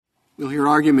We'll hear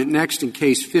argument next in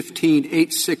Case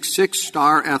 15-866,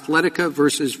 Star Athletica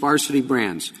versus Varsity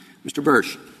Brands. Mr.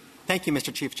 Bursch. Thank you,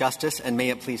 Mr. Chief Justice, and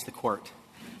may it please the Court.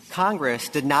 Congress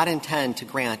did not intend to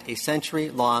grant a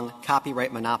century-long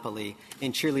copyright monopoly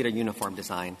in cheerleader uniform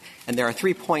design, and there are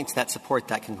 3 points that support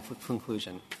that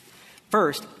conclusion.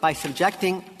 First, by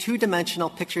subjecting two-dimensional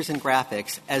pictures and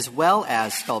graphics as well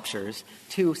as sculptures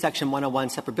to Section 101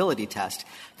 separability test,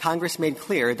 Congress made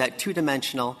clear that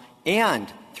two-dimensional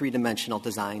and three-dimensional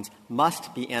designs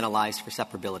must be analyzed for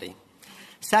separability.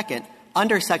 Second,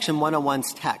 under Section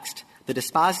 101's text, the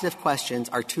dispositive questions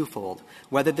are twofold: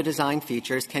 whether the design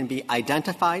features can be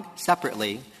identified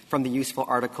separately from the useful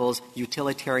article's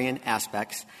utilitarian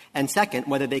aspects, and second,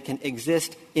 whether they can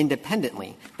exist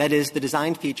independently. That is, the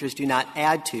design features do not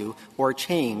add to or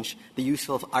change the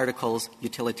useful article's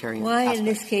utilitarian aspects. Why in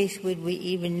this case would we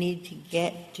even need to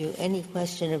get to any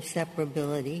question of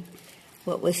separability?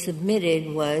 What was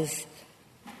submitted was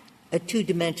a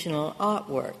two-dimensional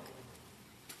artwork.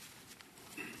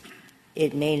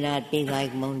 It may not be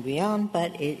like Mondrian,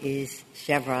 but it is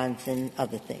chevrons and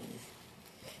other things.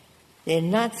 They're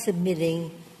not submitting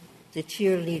the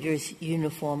cheerleader's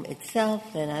uniform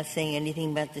itself. They're not saying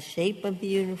anything about the shape of the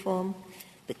uniform,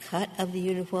 the cut of the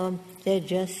uniform. They're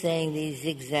just saying these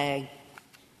zigzag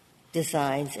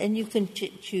designs, and you can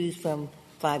choose from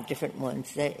 5 different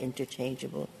ones. They're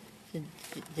interchangeable,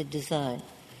 the design.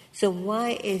 So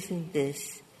why isn't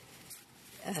this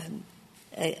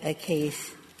a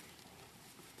case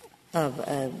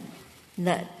of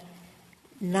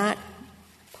not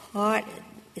part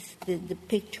 — the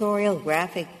pictorial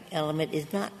graphic element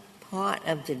is not part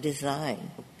of the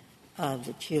design of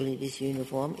the cheerleader's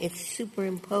uniform. It's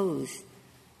superimposed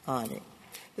on it.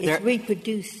 It's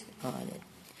reproduced on it.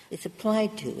 It's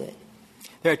applied to it.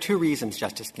 There are 2 reasons,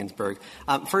 Justice Ginsburg.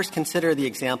 First, consider the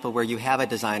example where you have a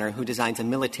designer who designs a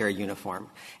military uniform,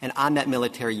 and on that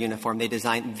military uniform they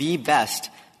design the best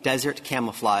desert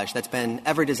camouflage that's been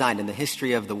ever designed in the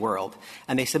history of the world.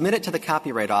 And they submit it to the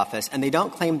Copyright Office, and they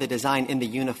don't claim the design in the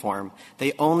uniform.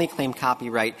 They only claim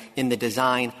copyright in the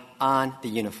design on the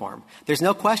uniform. There's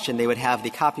no question they would have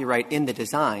the copyright in the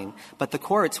design, but the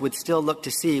courts would still look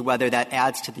to see whether that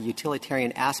adds to the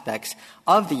utilitarian aspects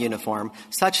of the uniform,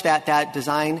 such that that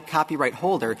design copyright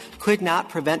holder could not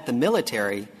prevent the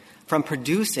military from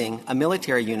producing a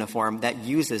military uniform that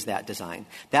uses that design.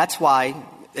 That's why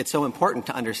it's so important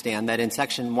to understand that in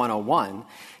Section 101,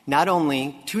 not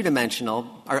only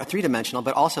two-dimensional or three-dimensional,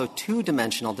 but also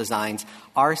two-dimensional designs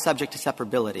are subject to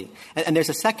separability. And there's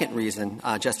a second reason,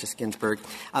 Justice Ginsburg.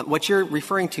 What you're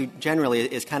referring to generally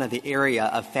is kind of the area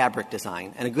of fabric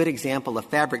design. And a good example of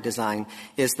fabric design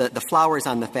is the flowers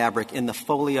on the fabric in the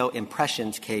folio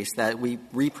impressions case that we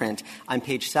reprint on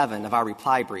page 7 of our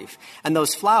reply brief. And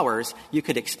those flowers, you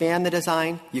could expand the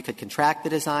design, you could contract the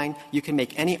design, you can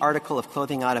make any article of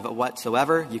clothing out of it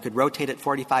whatsoever, you could rotate it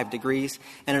 45 degrees,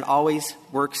 and it always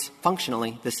works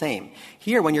functionally the same.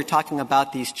 Here, when you're talking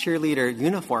about these cheerleader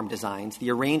uniform designs,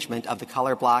 the arrangement of the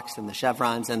color blocks and the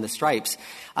chevrons and the stripes,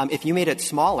 if you made it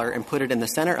smaller and put it in the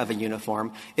center of a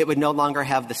uniform, it would no longer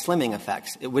have the slimming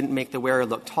effects. It wouldn't make the wearer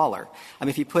look taller.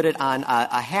 If you put it on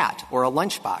a hat or a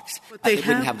lunchbox, but they it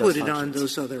wouldn't have those put functions. it on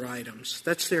those other items.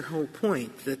 That's their whole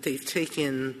point, that they've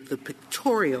taken the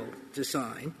pictorial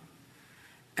design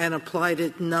and applied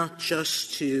it not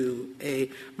just to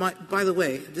by the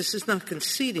way, this is not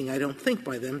conceding, I don't think,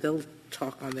 by them. They'll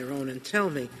talk on their own and tell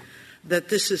me that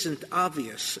this isn't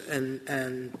obvious.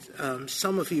 And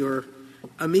some of your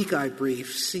amici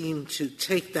briefs seem to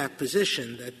take that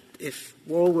position, that if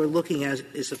all we're looking at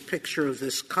is a picture of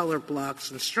this color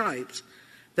blocks and stripes,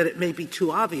 that it may be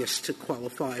too obvious to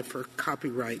qualify for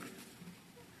copyright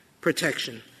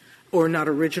protection or not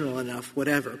original enough,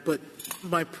 whatever. But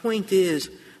my point is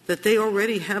that they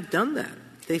already have done that.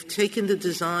 They've taken the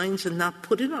designs and not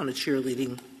put it on a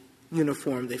cheerleading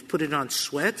uniform. They've put it on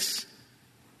sweats.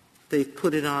 They've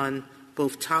put it on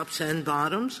both tops and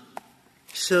bottoms.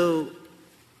 So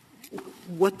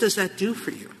what does that do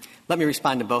for you? Let me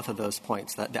respond to both of those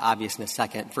points, the obviousness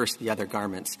second, first the other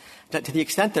garments. To the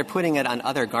extent they're putting it on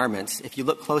other garments, if you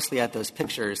look closely at those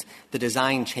pictures, the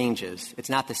design changes. It's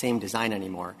not the same design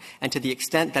anymore. And to the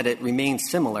extent that it remains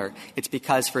similar, it's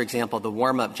because, for example, the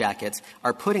warm-up jackets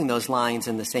are putting those lines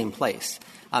in the same place.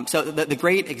 So the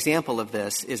great example of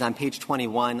this is on page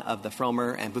 21 of the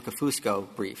Fromer and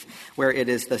Bucafusco brief, where it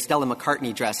is the Stella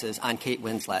McCartney dresses on Kate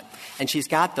Winslet. And she's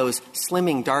got those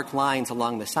slimming dark lines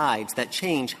along the sides that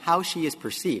change how how she is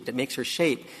perceived. It makes her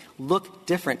shape look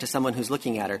different to someone who's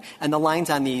looking at her. And the lines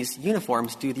on these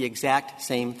uniforms do the exact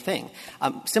same thing.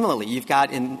 Similarly, you've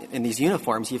got in these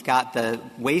uniforms, you've got the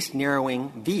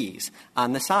waist-narrowing V's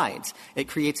on the sides. It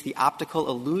creates the optical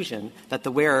illusion that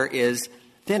the wearer is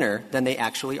thinner than they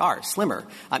actually are, slimmer.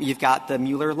 You've got the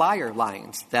Mueller-Lyer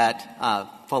lines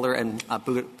that Fuller and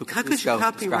Bucco How could you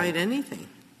copyright anything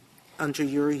under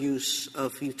your use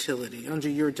of utility, under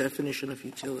your definition of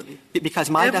utility?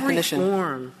 Because my definition... Every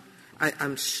form,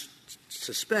 I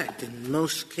suspect, in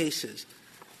most cases,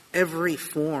 every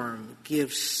form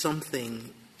gives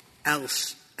something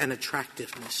else an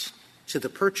attractiveness to the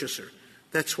purchaser.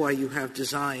 That's why you have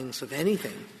designs of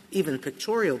anything, even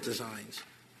pictorial designs.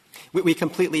 We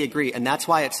completely agree, and that's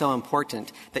why it's so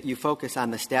important that you focus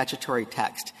on the statutory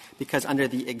text, because under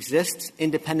the exists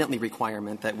independently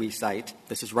requirement that we cite,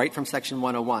 this is right from Section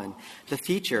 101, the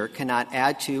feature cannot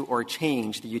add to or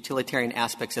change the utilitarian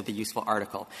aspects of the useful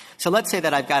article. So let's say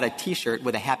that I've got a T-shirt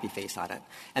with a happy face on it,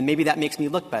 and maybe that makes me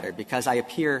look better because I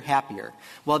appear happier.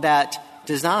 Well, that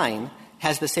design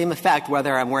has the same effect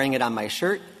whether I'm wearing it on my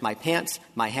shirt, my pants,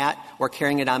 my hat, or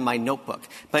carrying it on my notebook.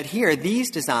 But here, these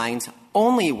designs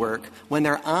only work when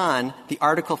they're on the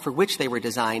article for which they were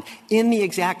designed in the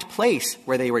exact place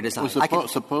where they were designed. Well,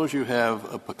 suppose you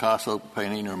have a Picasso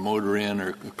painting or Modirin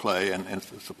or Clay, and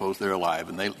suppose they're alive,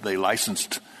 and they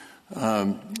licensed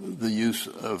the use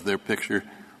of their picture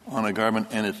on a garment,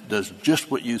 and it does just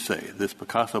what you say. This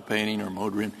Picasso painting or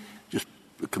Modirin just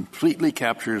completely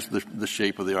captures the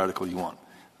shape of the article you want.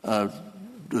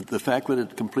 The fact that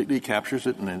it completely captures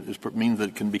it means that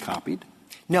it can be copied?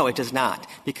 No, it does not,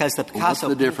 because the Picasso...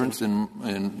 What's the difference in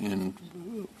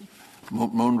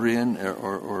Mondrian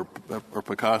or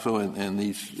Picasso and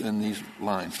these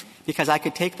lines? Because I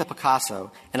could take the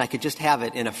Picasso and I could just have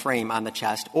it in a frame on the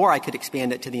chest, or I could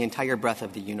expand it to the entire breadth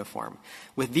of the uniform.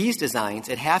 With these designs,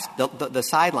 it has the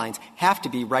sidelines have to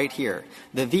be right here.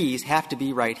 The V's have to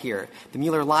be right here. The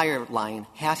Mueller-Lyer line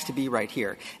has to be right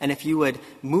here. And if you would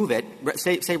move it,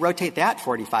 say rotate that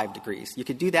 45 degrees, you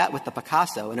could do that with the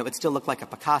Picasso, and it would still look like a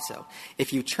Picasso.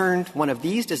 If you turned one of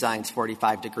these designs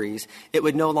 45 degrees, it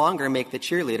would no longer make the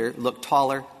cheerleader look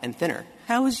taller and thinner.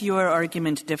 How is your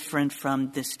argument different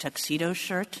from this tuxedo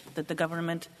shirt that the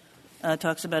government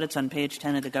talks about? It's on page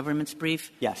 10 of the government's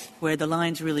brief. Yes. Where the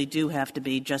lines really do have to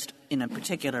be just in a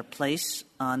particular place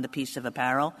on the piece of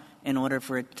apparel in order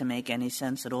for it to make any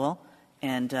sense at all.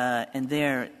 And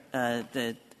there,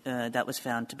 that was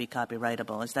found to be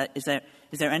copyrightable.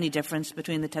 Is there any difference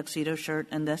between the tuxedo shirt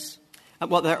and this?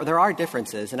 Well, there are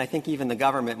differences, and I think even the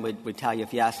government would tell you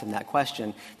if you asked them that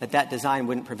question that design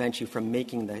wouldn't prevent you from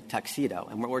making the tuxedo.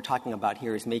 And what we're talking about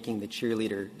here is making the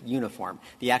cheerleader uniform,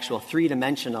 the actual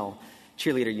three-dimensional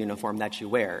cheerleader uniform that you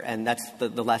wear, and that's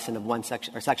the lesson of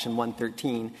Section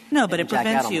 113. No, but it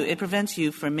prevents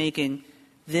you from making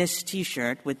this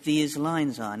T-shirt with these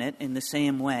lines on it in the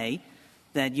same way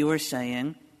that you're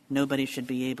saying nobody should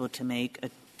be able to make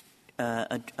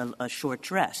a short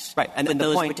dress, right? And with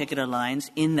those particular lines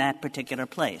in that particular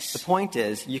place. The point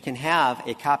is, you can have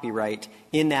a copyright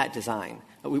in that design.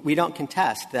 We don't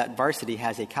contest that Varsity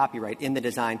has a copyright in the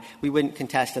design. We wouldn't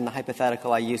contest in the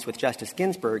hypothetical I used with Justice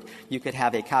Ginsburg, you could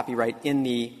have a copyright in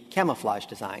the camouflage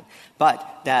design. But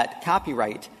that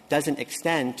copyright doesn't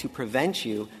extend to prevent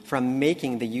you from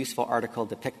making the useful article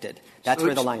depicted. That's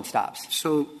where the line stops.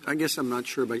 So I guess I'm not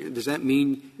sure, but does that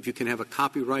mean if you can have a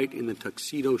copyright in the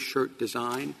tuxedo shirt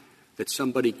design that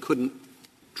somebody couldn't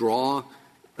draw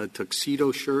a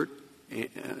tuxedo shirt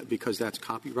because that's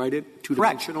copyrighted,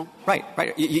 two-dimensional? Right.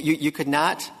 You could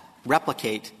not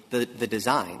replicate the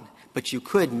design, but you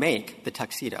could make the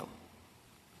tuxedo.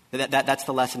 That's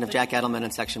the lesson of Jack Edelman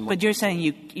in Section 1. But you're saying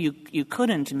you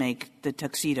couldn't make the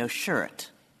tuxedo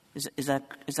shirt. Is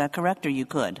that correct, or you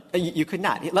could? You could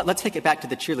not. Let's take it back to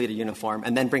the cheerleader uniform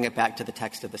and then bring it back to the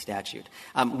text of the statute.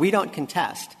 We don't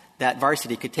contest that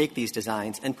Varsity could take these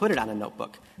designs and put it on a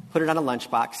notebook, put it on a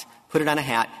lunchbox, put it on a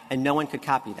hat, and no one could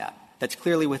copy that. That's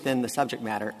clearly within the subject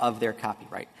matter of their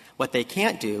copyright. What they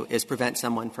can't do is prevent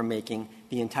someone from making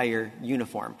the entire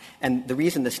uniform. And the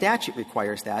reason the statute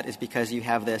requires that is because you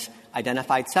have this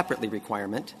identified separately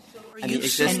requirement. So are you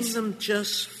suing them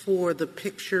just for the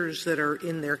pictures that are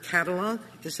in their catalog?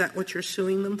 Is that what you're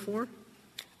suing them for?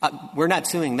 We're not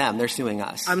suing them. They're suing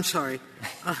us. I'm sorry.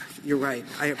 You're right.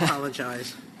 I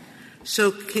apologize.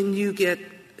 So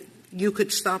you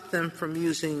could stop them from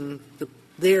using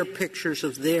their pictures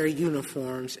of their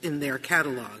uniforms in their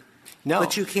catalog. No.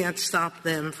 But you can't stop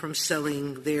them from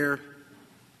selling their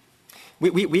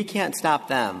We can't stop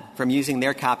them from using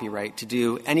their copyright to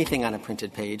do anything on a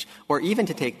printed page or even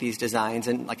to take these designs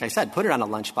and, like I said, put it on a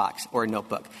lunchbox or a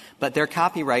notebook. But their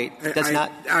copyright does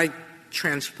not — I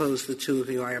transpose the two of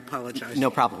you. I apologize.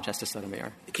 No problem, Justice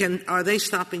Sotomayor. Are they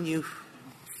stopping you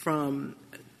from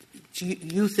 — do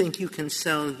you think you can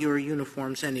sell your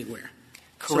uniforms anywhere?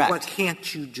 Correct. So what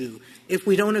can't you do? If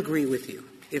we don't agree with you,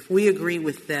 if we agree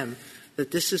with them that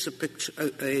this is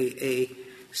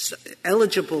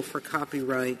eligible for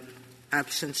copyright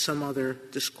absent some other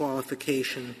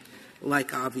disqualification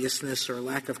like obviousness or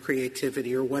lack of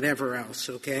creativity or whatever else,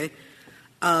 okay?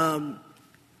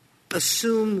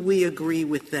 Assume we agree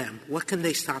with them. What can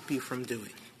they stop you from doing?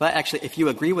 Well, actually, if you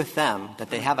agree with them that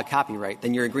they have a copyright,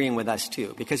 then you're agreeing with us,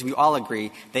 too, because we all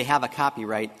agree they have a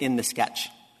copyright in the sketch.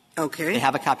 Okay. They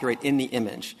have a copyright in the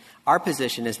image. Our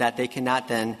position is that they cannot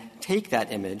then take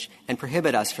that image and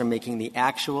prohibit us from making the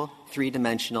actual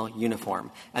three-dimensional uniform.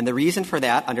 And the reason for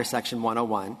that under Section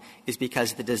 101 is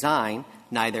because the design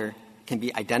neither can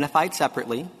be identified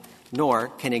separately nor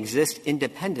can exist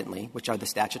independently, which are the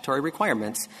statutory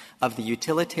requirements of the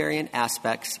utilitarian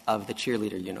aspects of the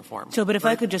cheerleader uniform. So, but if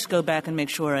I could just go back and make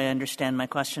sure I understand my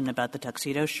question about the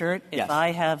tuxedo shirt. Yes. If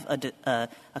I have a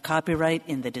copyright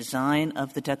in the design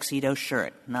of the tuxedo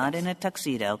shirt, not in a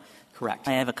tuxedo. Correct.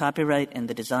 I have a copyright in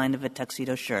the design of a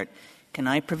tuxedo shirt. Can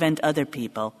I prevent other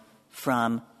people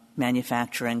from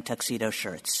manufacturing tuxedo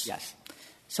shirts? Yes.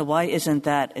 So why isn't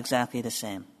that exactly the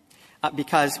same?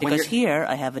 Because here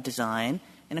I have a design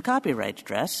in a copyright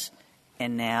dress,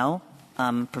 and now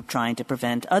I'm trying to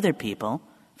prevent other people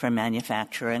from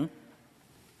manufacturing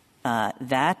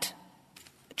that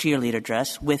cheerleader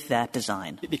dress with that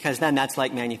design. Because then that's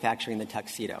like manufacturing the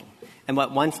tuxedo. And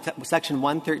what Section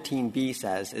 113B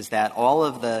says is that all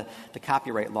of the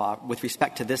copyright law with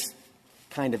respect to this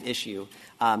kind of issue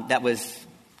that was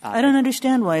I don't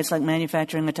understand why it's like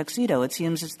manufacturing a tuxedo. It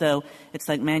seems as though it's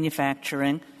like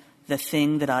manufacturing the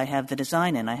thing that I have the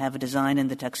design in. I have a design in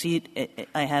the tuxedo.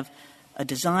 I have a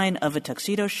design of a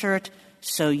tuxedo shirt,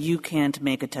 so you can't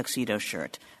make a tuxedo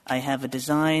shirt. I have a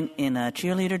design in a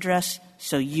cheerleader dress,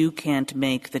 so you can't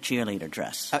make the cheerleader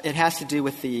dress. It has to do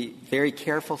with the very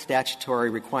careful statutory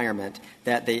requirement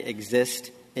that they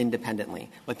exist independently.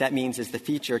 What that means is the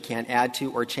feature can't add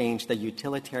to or change the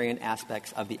utilitarian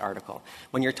aspects of the article.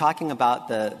 When you're talking about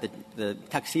the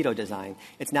tuxedo design,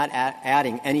 it's not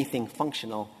adding anything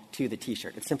functional to the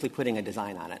T-shirt. It's simply putting a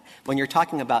design on it. When you're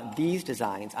talking about these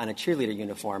designs on a cheerleader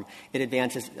uniform, it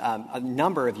advances a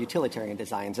number of utilitarian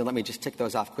designs, and let me just tick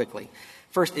those off quickly.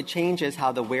 First, it changes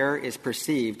how the wearer is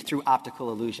perceived through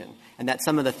optical illusion, and that's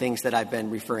some of the things that I've been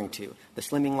referring to. The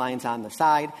slimming lines on the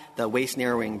side, the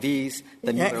waist-narrowing V's,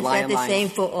 the Mueller lion lines. Is that the same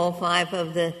for all five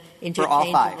of the interchangeable? For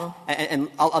all five. And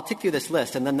I'll tick through this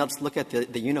list, and then let's look at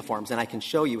the uniforms, and I can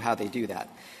show you how they do that.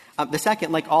 The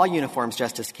second, like all uniforms,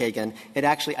 Justice Kagan, it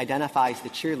actually identifies the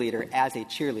cheerleader as a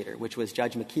cheerleader, which was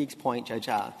Judge McKeague's point, Judge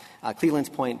Cleland's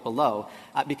point below,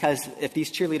 because if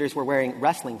these cheerleaders were wearing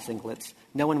wrestling singlets,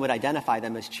 no one would identify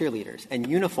them as cheerleaders. And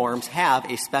uniforms have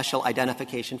a special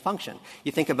identification function.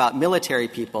 You think about military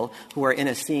people who are in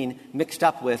a scene mixed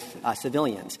up with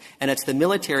civilians, and it's the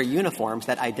military uniforms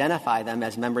that identify them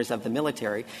as members of the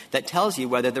military that tells you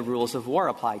whether the rules of war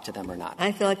apply to them or not.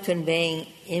 I thought conveying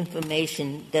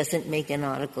information doesn't make an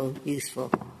article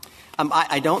useful.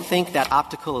 I don't think that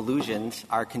optical illusions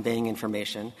are conveying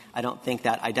information. I don't think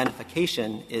that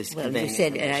identification is conveying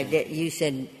information. You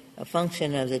said a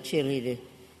function of the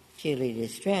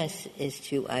cheerleader's dress is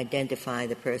to identify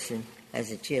the person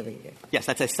as a cheerleader. Yes,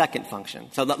 that's a second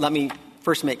function. So let me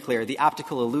first make clear, the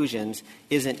optical illusions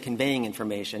isn't conveying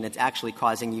information. It's actually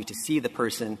causing you to see the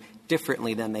person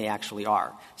differently than they actually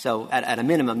are. So at a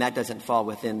minimum, that doesn't fall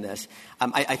within this.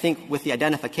 I think with the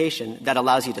identification, that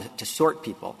allows you to sort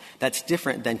people. That's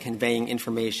different than conveying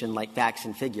information like facts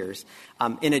and figures.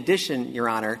 In addition, Your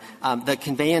Honor, the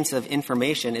conveyance of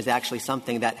information is actually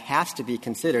something that has to be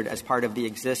considered as part of the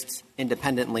exists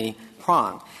independently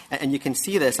prong. And you can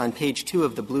see this on page 2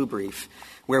 of the blue brief,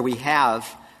 where we have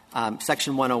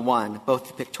Section 101, both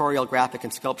the pictorial, graphic,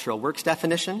 and sculptural works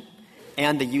definition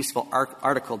and the useful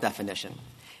article definition.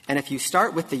 And if you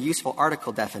start with the useful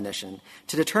article definition,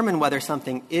 to determine whether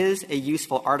something is a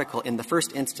useful article in the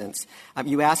first instance,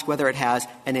 you ask whether it has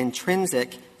an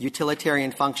intrinsic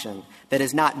utilitarian function that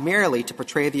is not merely to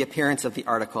portray the appearance of the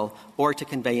article or to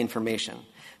convey information.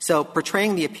 So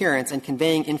portraying the appearance and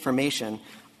conveying information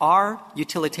are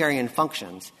utilitarian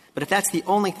functions, but if that's the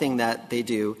only thing that they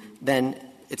do, then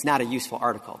it's not a useful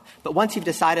article. But once you've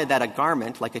decided that a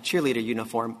garment, like a cheerleader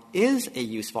uniform, is a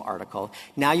useful article,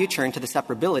 now you turn to the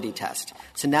separability test.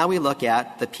 So now we look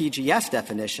at the PGS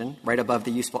definition, right above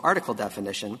the useful article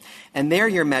definition, and there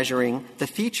you're measuring the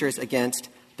features against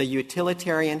the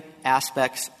utilitarian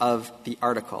aspects of the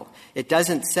article. It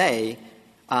doesn't say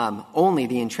only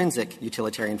the intrinsic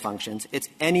utilitarian functions. It's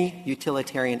any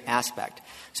utilitarian aspect.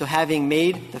 So having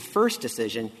made the first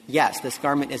decision, yes, this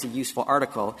garment is a useful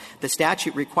article, the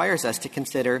statute requires us to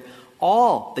consider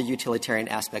all the utilitarian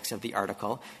aspects of the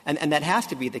article, and that has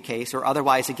to be the case, or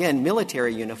otherwise, again,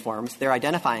 military uniforms, their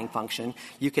identifying function,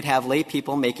 you could have lay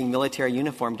people making military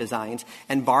uniform designs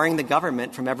and barring the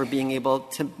government from ever being able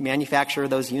to manufacture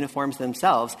those uniforms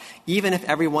themselves, even if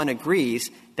everyone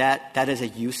agrees that that is a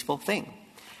useful thing.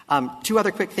 Two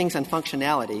other quick things on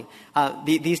functionality.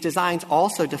 These designs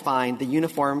also define the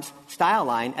uniform's style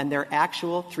line and their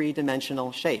actual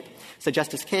three-dimensional shape. So,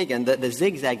 Justice Kagan, the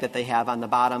zigzag that they have on the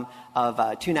bottom of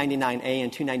 299A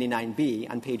and 299B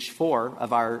on page 4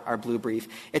 of our blue brief,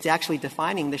 it's actually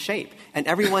defining the shape. And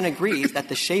everyone agrees that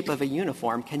the shape of a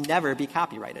uniform can never be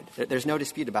copyrighted. There's no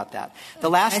dispute about that. The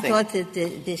last thing. I thought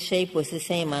that the shape was the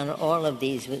same on all of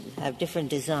these. We have different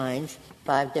designs,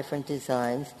 5 different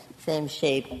designs, same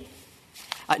shape.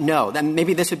 No. Then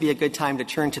maybe this would be a good time to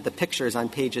turn to the pictures on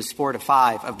pages 4 to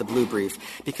 5 of the blue brief,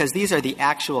 because these are the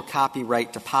actual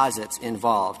copyright deposits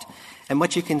involved. And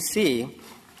what you can see,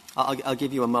 I'll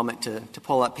give you a moment to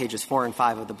pull up pages 4 and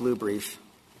 5 of the blue brief.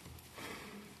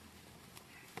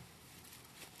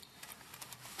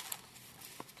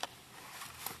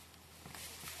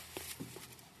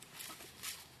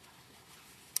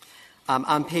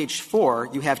 On page 4,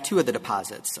 you have 2 of the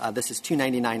deposits. This is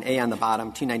 299A on the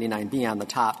bottom, 299B on the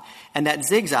top. And that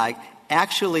zigzag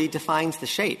actually defines the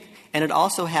shape. And it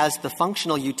also has the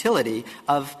functional utility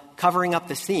of covering up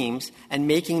the seams and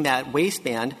making that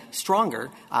waistband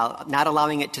stronger, not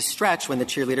allowing it to stretch when the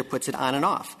cheerleader puts it on and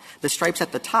off. The stripes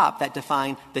at the top that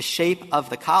define the shape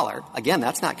of the collar, again,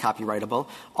 that's not copyrightable,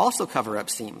 also cover up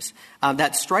seams.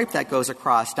 That stripe that goes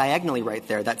across diagonally right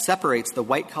there, that separates the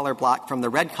white color block from the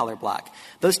red color block,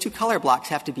 those 2 color blocks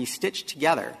have to be stitched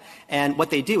together. And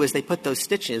what they do is they put those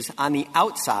stitches on the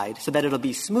outside so that it'll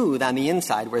be smooth on the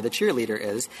inside where the cheerleader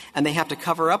is, and they have to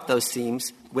cover up those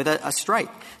seams with a stripe.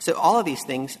 So all of these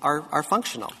things are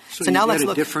functional. So now let's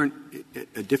look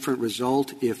a different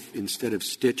result if instead of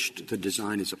stitched the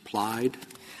design is applied?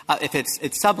 If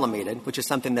it's sublimated, which is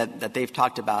something that they've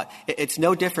talked about, it's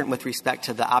no different with respect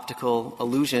to the optical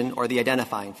illusion or the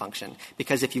identifying function.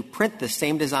 Because if you print the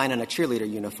same design on a cheerleader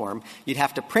uniform, you'd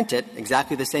have to print it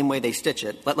exactly the same way they stitch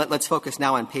it. Let's focus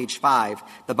now on page 5.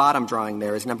 The bottom drawing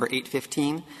there is number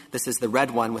 815. This is the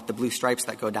red one with the blue stripes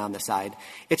that go down the side.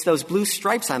 It's those blue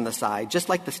stripes on the side, just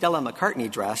like the Stella McCartney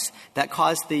dress, that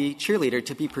cause the cheerleader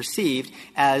to be perceived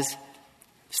as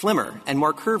slimmer and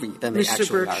more curvy than they actually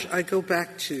are. Mr. Birch, I go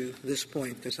back to this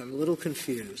point because I'm a little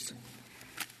confused.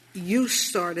 You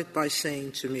started by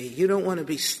saying to me you don't want to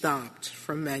be stopped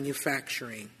from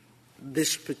manufacturing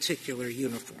this particular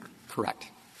uniform. Correct.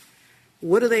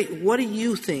 What do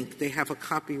you think they have a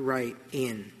copyright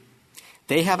in?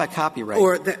 They have a copyright.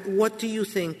 Or what do you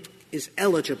think is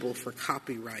eligible for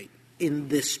copyright in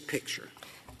this picture?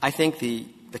 I think the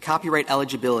copyright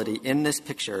eligibility in this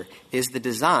picture is the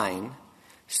design,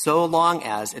 so long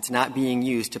as it's not being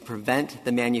used to prevent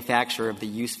the manufacture of the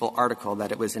useful article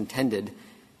that it was intended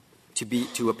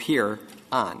to appear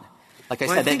on. Like I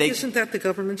said, isn't that the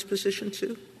government's position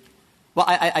too? Well,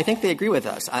 I think they agree with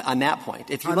us on that point.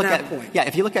 If you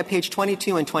look at page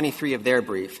 22 and 23 of their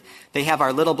brief, they have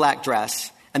our little black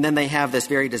dress, and then they have this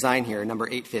very design here, number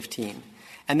 815.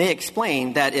 And they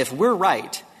explain that if we're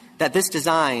right, that this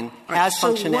design has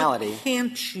functionality. So what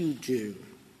can't you do,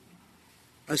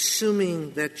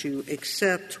 assuming that you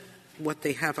accept what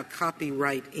they have a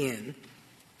copyright in,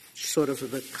 sort of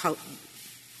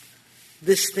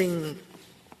this thing,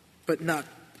 but not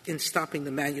in stopping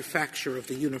the manufacture of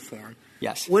the uniform?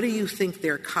 Yes. What do you think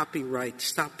their copyright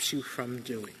stops you from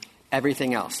doing?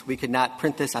 Everything else. We could not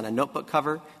print this on a notebook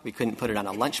cover. We couldn't put it on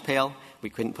a lunch pail.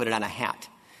 We couldn't put it on a hat.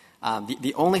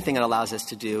 The only thing it allows us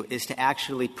to do is to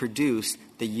actually produce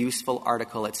the useful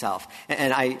article itself.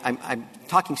 And I'm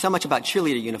talking so much about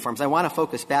cheerleader uniforms. I want to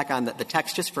focus back on the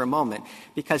text just for a moment,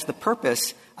 because the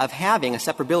purpose of having a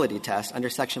separability test under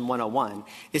Section 101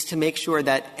 is to make sure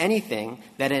that anything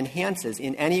that enhances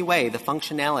in any way the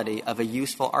functionality of a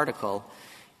useful article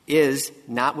is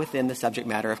not within the subject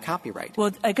matter of copyright.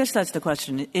 Well, I guess that's the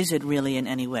question. Is it really in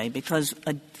any way? Because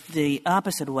the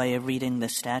opposite way of reading the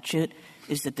statute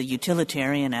is that the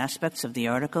utilitarian aspects of the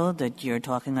article that you're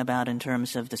talking about in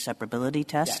terms of the separability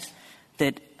test, yes,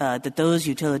 that those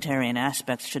utilitarian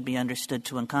aspects should be understood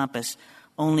to encompass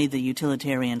only the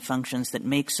utilitarian functions that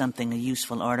make something a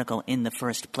useful article in the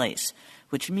first place,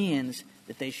 which means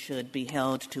that they should be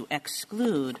held to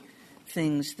exclude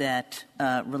things that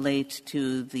relate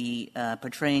to the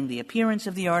portraying the appearance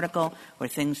of the article or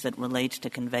things that relate to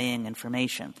conveying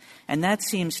information. And that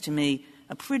seems to me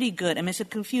a pretty good — I mean, it's a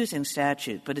confusing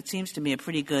statute, but it seems to me a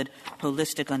pretty good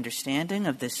holistic understanding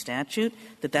of this statute,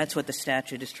 that that's what the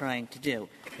statute is trying to do,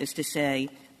 is to say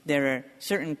there are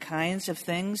certain kinds of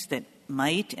things that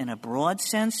might, in a broad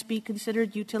sense, be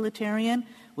considered utilitarian,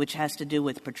 which has to do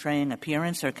with portraying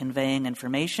appearance or conveying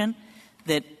information,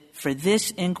 that for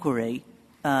this inquiry,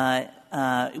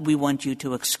 we want you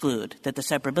to exclude, that the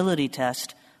separability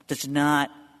test does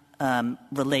not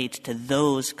relate to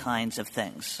those kinds of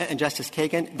things. And, Justice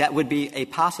Kagan, that would be a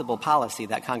possible policy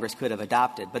that Congress could have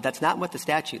adopted, but that's not what the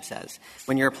statute says.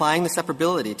 When you're applying the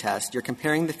separability test, you're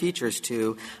comparing the features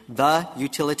to the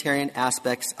utilitarian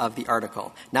aspects of the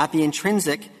article, not the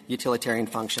intrinsic utilitarian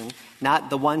function,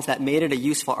 not the ones that made it a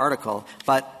useful article,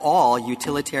 but all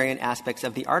utilitarian aspects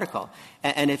of the article.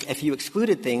 And if you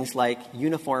excluded things like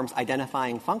uniforms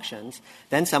identifying functions,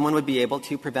 then someone would be able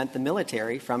to prevent the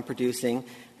military from producing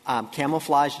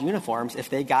camouflaged uniforms if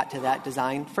they got to that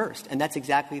design first. And that's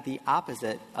exactly the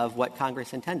opposite of what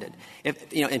Congress intended.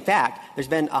 In fact, there's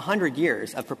been 100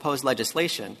 years of proposed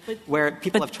legislation where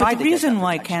people have tried to get that. But the reason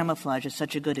why camouflage is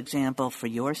such a good example for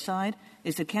your side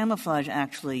is that camouflage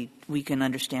actually, we can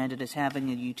understand it as having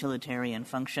a utilitarian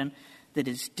function that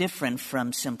is different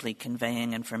from simply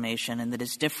conveying information and that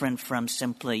is different from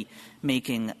simply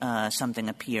making something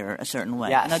appear a certain way.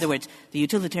 Yes. In other words, the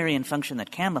utilitarian function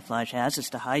that camouflage has is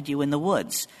to hide you in the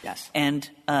woods. Yes. And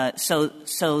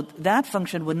so that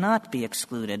function would not be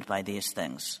excluded by these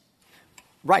things.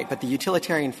 Right, but the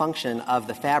utilitarian function of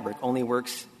the fabric only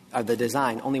works — the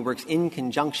design only works in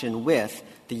conjunction with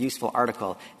the useful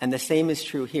article. And the same is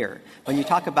true here. When you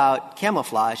talk about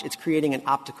camouflage, it's creating an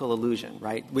optical illusion,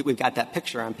 right? We've got that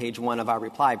picture on page 1 of our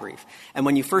reply brief. And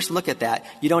when you first look at that,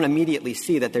 you don't immediately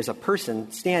see that there's a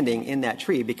person standing in that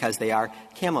tree because they are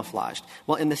camouflaged.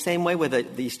 Well, in the same way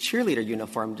with these cheerleader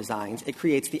uniform designs, it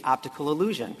creates the optical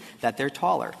illusion that they're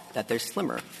taller, that they're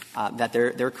slimmer, that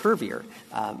they're curvier.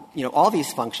 All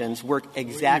these functions work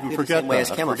exactly the same way as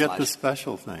camouflage. Forget the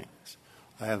special things.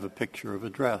 I have a picture of a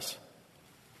dress.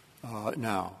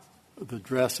 Now, the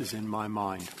dress is in my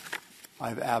mind.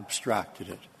 I've abstracted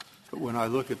it. But when I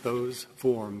look at those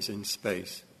forms in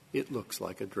space, it looks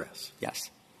like a dress.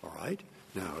 Yes. All right?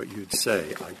 Now, you'd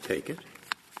say, I take it,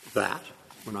 that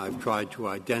when I've tried to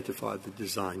identify the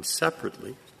design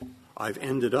separately, I've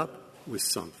ended up with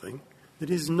something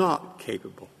that is not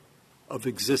capable of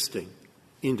existing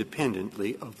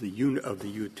independently of the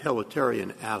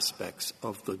utilitarian aspects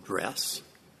of the dress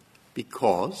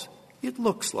because it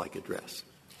looks like a dress.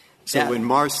 So when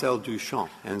Marcel Duchamp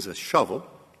hangs a shovel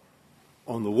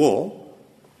on the wall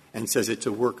and says it's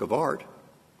a work of art,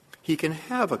 he can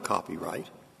have a copyright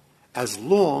as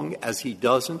long as he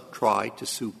doesn't try to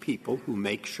sue people who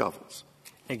make shovels.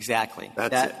 Exactly.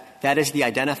 That's it. That is the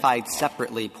identified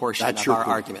separately portion of our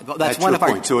argument. Well, that's one one of our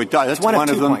point. So that's one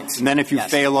of them. Points. And then if you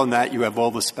Yes. fail on that, you have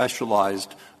all the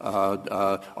specialized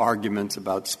arguments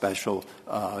about special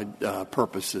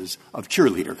purposes of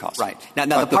cheerleader costumes. Right. Now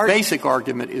but the basic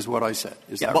argument is what I said.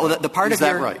 Is that well, right? The part is of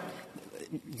that your, right?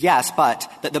 Yes, but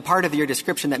the part of your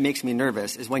description that makes me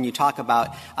nervous is when you talk about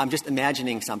just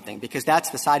imagining something, because that's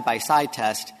the side-by-side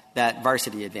test that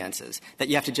Varsity advances, that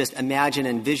you have to just imagine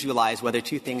and visualize whether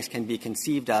two things can be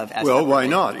conceived of as Well, why separate.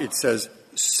 not? It says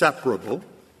separable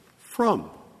from.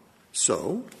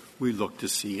 So we look to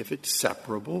see if it's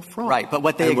separable from. Right, but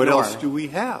what they and ignore. what else do we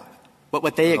have? But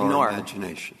what they in ignore. Our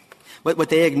imagination. What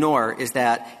they ignore is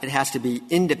that it has to be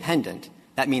independent.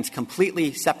 That means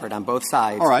completely separate on both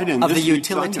sides All right, and of the this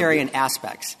utilitarian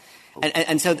aspects.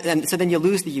 And so then you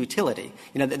lose the utility.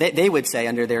 They would say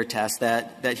under their test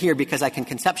that here, because I can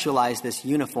conceptualize this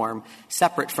uniform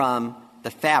separate from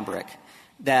the fabric,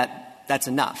 that's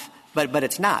enough. But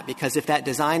it's not, because if that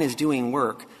design is doing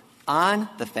work on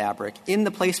the fabric in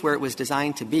the place where it was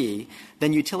designed to be,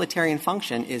 then utilitarian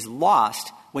function is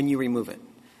lost when you remove it.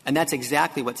 And that's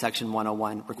exactly what Section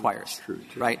 101 requires. True.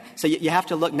 Right? So you have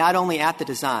to look not only at the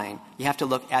design, you have to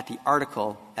look at the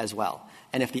article as well.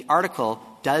 And if the article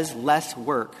does less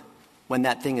work when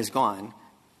that thing is gone,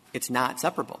 it's not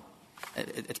separable.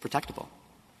 It's protectable.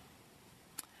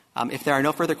 If there are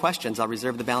no further questions, I'll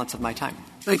reserve the balance of my time.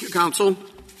 Thank you, counsel.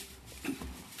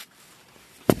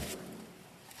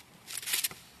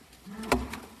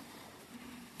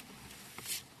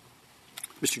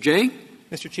 Mr. Jay?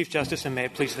 Mr. Chief Justice, and may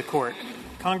it please the Court.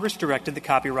 Congress directed the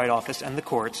Copyright Office and the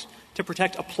courts to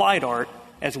protect applied art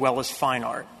as well as fine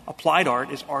art. Applied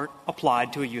art is art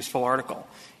applied to a useful article.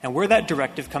 And where that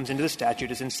directive comes into the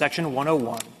statute is in Section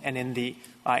 101 and in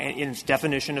its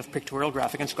definition of pictorial,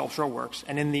 graphic, and sculptural works,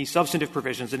 and in the substantive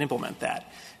provisions that implement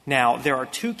that. Now, there are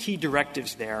two key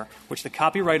directives there which the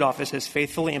Copyright Office has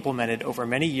faithfully implemented over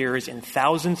many years in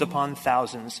thousands upon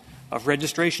thousands of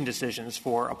registration decisions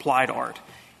for applied art.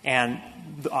 And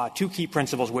two key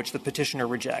principles which the petitioner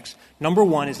rejects. Number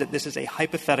one is that this is a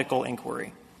hypothetical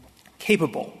inquiry,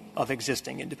 capable of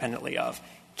existing independently of,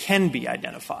 can be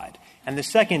identified. And the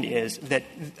second is that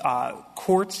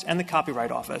courts and the Copyright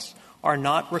Office are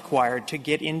not required to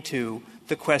get into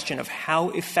the question of how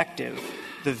effective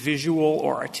the visual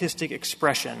or artistic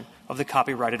expression of the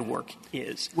copyrighted work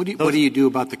is. What do you do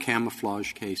about the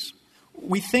camouflage case?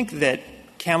 We think that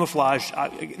camouflage,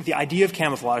 the idea of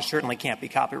camouflage certainly can't be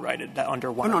copyrighted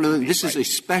under one. No. This is a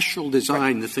special design.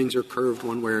 Right. The things are curved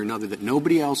one way or another that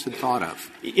nobody else had thought of.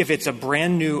 If it's a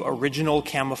brand new original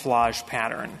camouflage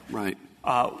pattern. Right.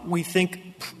 We think,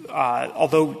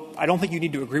 although I don't think you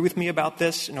need to agree with me about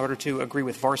this in order to agree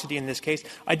with Varsity in this case,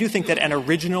 I do think that an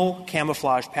original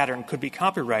camouflage pattern could be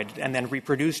copyrighted and then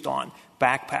reproduced on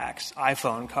backpacks,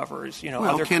 iPhone covers,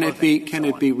 other clothing. Can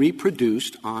it be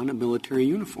reproduced on a military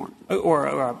uniform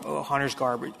or hunter's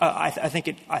garb? I think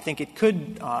it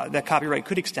could. That copyright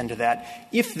could extend to that.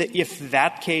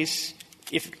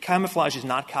 If camouflage is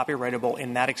not copyrightable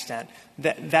in that extent,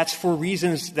 that's for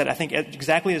reasons that I think,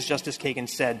 exactly as Justice Kagan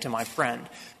said to my friend,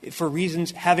 for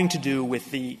reasons having to do with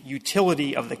the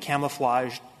utility of the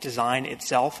camouflage design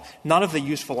itself, not of the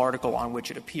useful article on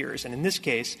which it appears. And in this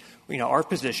case, our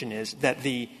position is that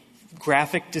the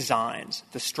graphic designs,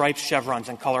 the stripes, chevrons,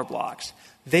 and color blocks,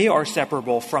 they are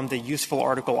separable from the useful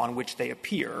article on which they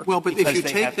appear. Well, but if you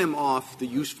take them off the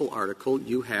useful article,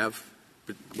 you have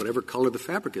whatever color the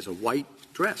fabric is, a white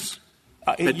dress.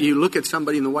 You look at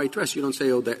somebody in the white dress, you don't say,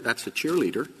 oh, that's a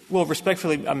cheerleader. Well,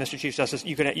 respectfully, Mr. Chief Justice,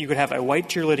 you could have a white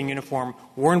cheerleading uniform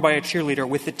worn by a cheerleader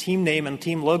with the team name and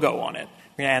team logo on it.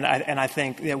 And I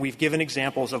think that we've given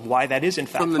examples of why that is in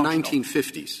fact from the functional.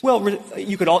 1950s. Well,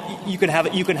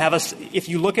 if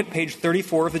you look at page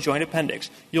 34 of the Joint Appendix,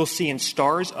 you'll see in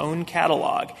Starr's own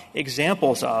catalog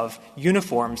examples of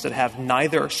uniforms that have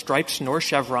neither stripes nor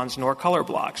chevrons nor color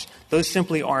blocks. Those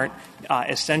simply aren't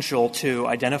essential to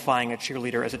identifying a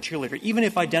cheerleader as a cheerleader, even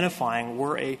if identifying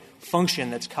were a function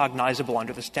that's cognizable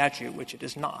under the statute, which it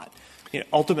is not.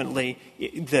 Ultimately,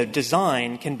 the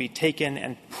design can be taken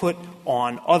and put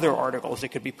on other articles. It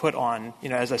could be put on,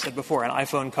 as I said before, an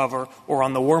iPhone cover or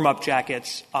on the warm-ups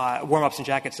and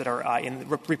jackets that are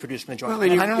reproduced in the Joint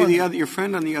Appendix. Well, your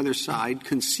friend on the other side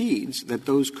concedes that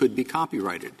those could be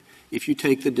copyrighted. If you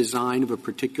take the design of a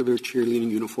particular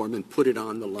cheerleading uniform and put it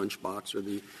on the lunchbox or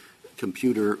the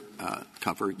computer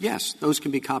cover, yes, those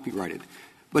can be copyrighted.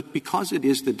 But because it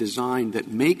is the design that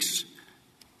makes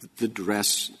the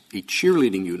dress a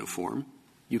cheerleading uniform,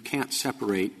 you can't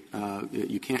separate,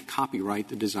 you can't copyright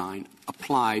the design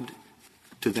applied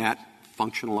to that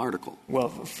functional article.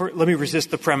 Well, let me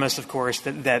resist the premise, of course,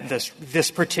 that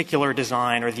this particular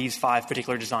design or these 5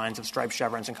 particular designs of stripes,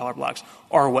 chevrons, and color blocks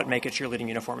are what make a cheerleading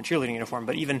uniform.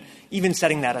 But even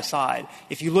setting that aside,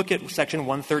 if you look at Section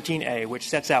 113A, which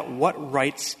sets out what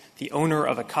rights the owner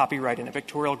of a copyright in a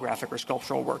pictorial, graphic, or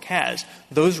sculptural work has,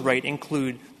 those rights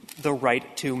include the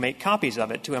right to make copies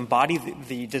of it, to embody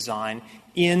the design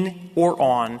in or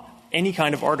on any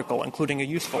kind of article, including a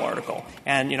useful article.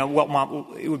 And,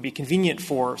 it would be convenient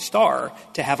for Starr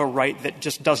to have a right that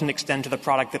just doesn't extend to the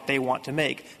product that they want to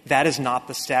make. That is not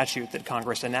the statute that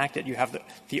Congress enacted. You have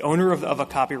the owner of a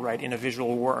copyright in a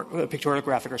visual work, a pictorial,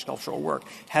 graphic, or sculptural work,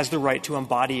 has the right to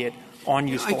embody it on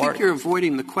useful article. I think you're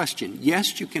avoiding the question.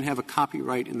 Yes, you can have a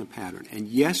copyright in the pattern, and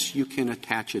yes, you can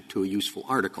attach it to a useful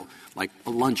article, like a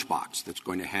lunchbox that's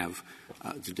going to have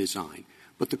the design.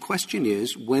 But the question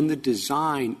is, when the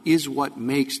design is what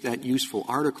makes that useful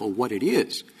article what it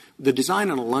is, the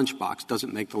design on a lunchbox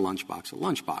doesn't make the lunchbox a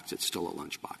lunchbox. It's still a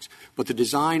lunchbox. But the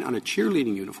design on a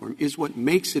cheerleading uniform is what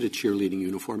makes it a cheerleading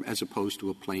uniform as opposed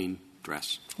to a plain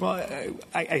dress. Well,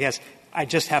 I guess I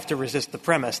just have to resist the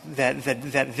premise that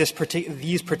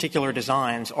these particular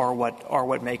designs are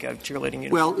what make a cheerleading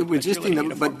uniform. Well, resisting them,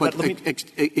 but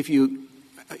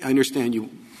I understand you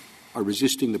are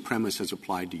resisting the premise as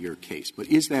applied to your case. But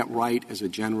is that right as a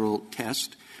general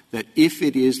test, that if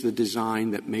it is the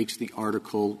design that makes the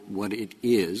article what it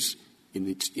is, in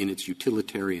its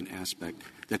utilitarian aspect,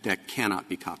 that cannot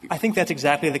be copyrighted? I think that's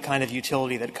exactly the kind of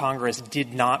utility that Congress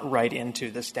did not write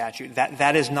into the statute.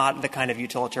 That is not the kind of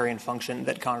utilitarian function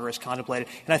that Congress contemplated.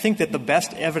 And I think that the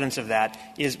best evidence of that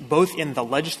is both in the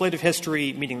legislative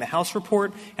history, meaning the House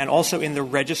report, and also in the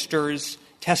Register's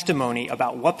testimony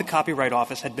about what the Copyright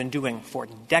Office had been doing for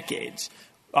decades,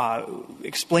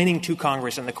 explaining to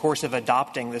Congress in the course of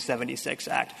adopting the 76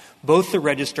 Act. Both the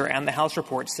Register and the House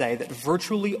report say that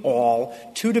virtually all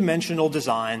two-dimensional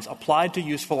designs applied to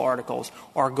useful articles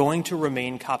are going to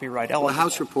remain copyright eligible. Well, the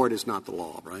House report is not the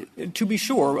law, right? To be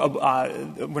sure,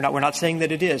 we're not saying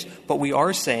that it is, but we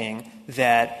are saying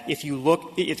that if you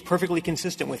look, it's perfectly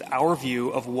consistent with our view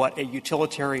of what a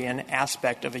utilitarian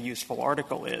aspect of a useful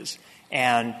article is.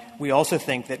 And we also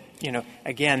think that,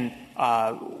 again,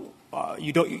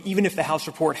 even if the House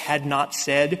report had not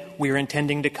said we're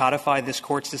intending to codify this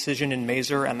Court's decision in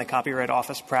Mazur and the Copyright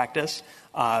Office practice,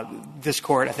 this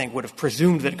Court, I think, would have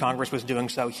presumed that Congress was doing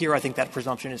so. Here, I think that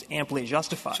presumption is amply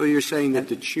justified. So you're saying that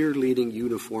the cheerleading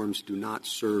uniforms do not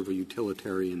serve a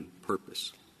utilitarian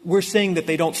purpose? We're saying that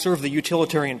they don't serve the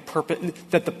utilitarian purpose,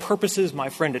 that the purposes my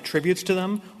friend attributes to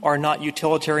them are not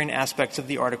utilitarian aspects of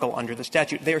the article under the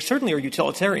statute. They certainly are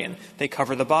utilitarian. They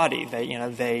cover the body.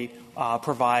 They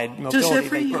provide mobility. Does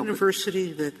every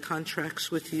university that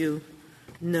contracts with you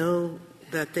know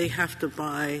that they have to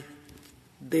buy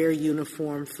their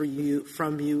uniform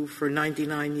from you for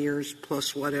 99 years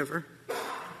plus whatever?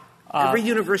 Every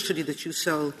university that you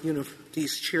sell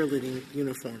these cheerleading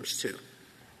uniforms to.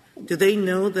 Do they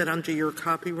know that under your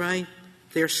copyright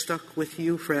they're stuck with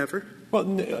you forever? Well,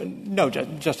 no,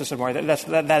 Justice Sotomayor,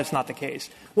 that is not the case.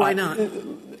 Why not?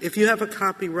 If you have a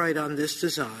copyright on this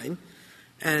design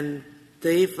and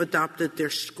they've adopted their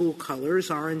school colors,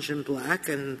 orange and black,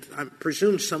 and I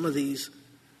presume some of these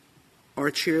are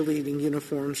cheerleading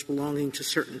uniforms belonging to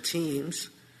certain teams,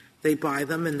 they buy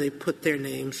them and they put their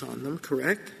names on them,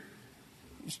 correct?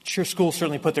 Sure, schools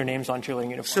certainly put their names on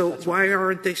cheerleading uniforms. So why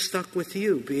aren't they stuck with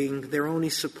you, being their only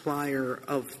supplier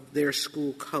of their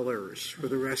school colors for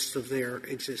the rest of their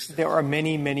existence? There are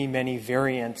many, many, many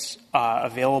variants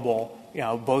available,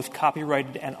 both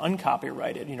copyrighted and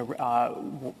uncopyrighted,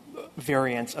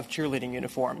 variants of cheerleading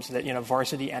uniforms that,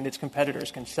 Varsity and its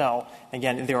competitors can sell.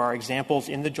 Again, there are examples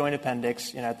in the joint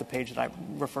appendix, at the page that I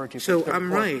referred to. So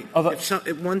I'm right.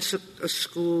 If once a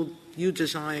school, you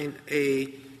design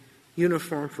a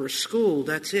uniform for a school,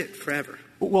 that's it forever.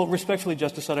 Well, respectfully,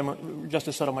 Justice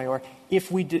Sotomayor, if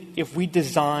we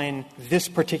design this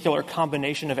particular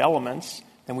combination of elements,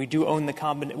 then we do own a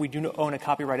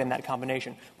copyright in that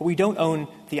combination. But we don't own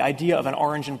the idea of an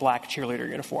orange and black cheerleader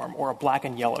uniform or a black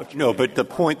and yellow. No, but the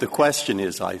question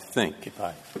is, I think,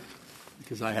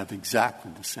 because I have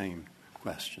exactly the same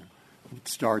question, it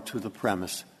starts with the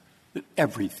premise that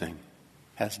everything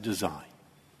has design.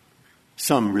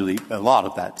 A lot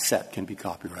of that set can be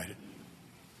copyrighted.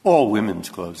 All women's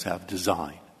clothes have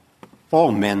design.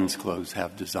 All men's clothes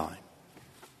have design.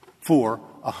 For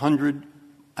 100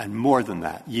 and more than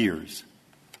that years,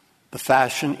 the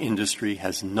fashion industry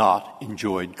has not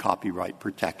enjoyed copyright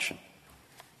protection.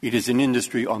 It is an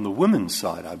industry on the women's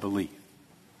side, I believe,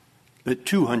 that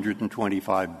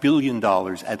 $225 billion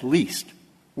at least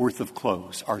worth of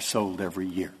clothes are sold every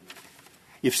year.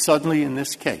 If suddenly in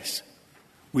this case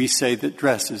we say that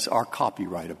dresses are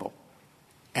copyrightable,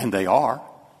 and they are,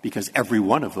 because every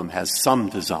one of them has some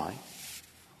design,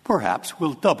 perhaps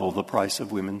we'll double the price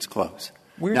of women's clothes.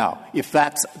 Now, if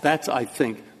that's, I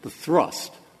think, the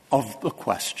thrust of the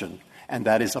question, and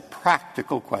that is a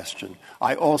practical question,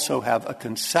 I also have a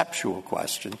conceptual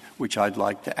question, which I'd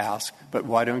like to ask, but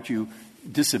why don't you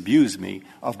disabuse me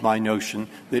of my notion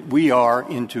that we are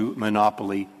into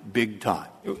monopoly big time?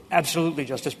 Absolutely,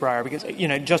 Justice Breyer, because,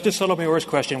 Justice Sotomayor's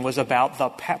question was about the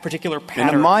particular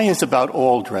pattern. And mine is about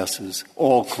all dresses,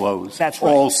 all clothes, That's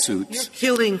right. all suits.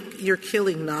 You're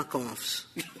killing knockoffs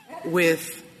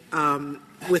with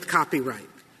copyright.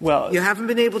 Well, you haven't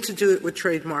been able to do it with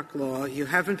trademark law. You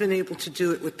haven't been able to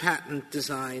do it with patent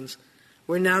designs.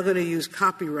 We're now going to use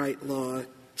copyright law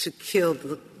to kill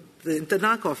the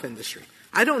knockoff industry.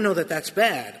 I don't know that that's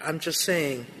bad. I'm just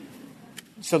saying.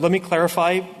 So let me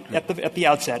clarify at the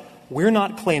outset. We're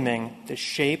not claiming the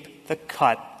shape, the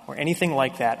cut, or anything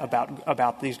like that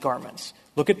about these garments.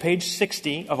 Look at page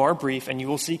 60 of our brief, and you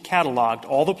will see cataloged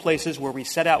all the places where we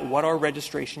set out what our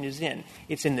registration is in.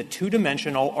 It's in the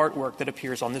two-dimensional artwork that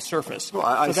appears on the surface. Well,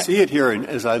 I see it here, and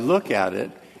as I look at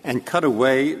it and cut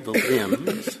away the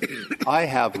limbs, I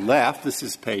have left, this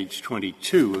is page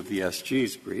 22 of the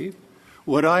SG's brief,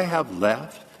 what I have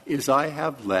left is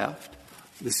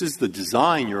this is the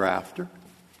design you're after.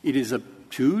 It is a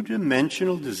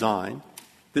two-dimensional design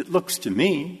that looks to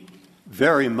me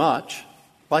very much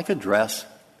like a dress.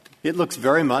 It looks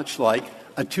very much like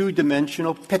a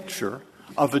two-dimensional picture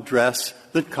of a dress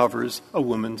that covers a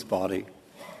woman's body.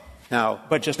 Now,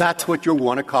 that's what you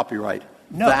want to copyright.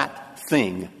 No. That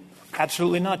thing.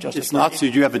 Absolutely not, Justice. It's not. So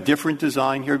you have a different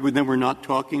design here, but then we're not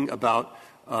talking about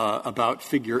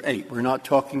Figure 8. We're not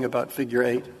talking about Figure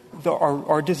 8.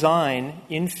 Our design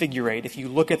in Figure 8, if you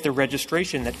look at the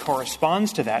registration that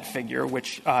corresponds to that figure,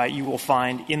 which you will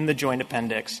find in the Joint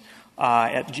Appendix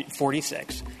at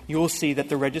 46, you will see that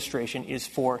the registration is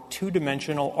for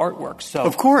two-dimensional artwork. So,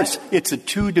 of course, it's a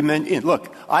two-dimensional.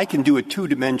 Look, I can do a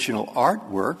two-dimensional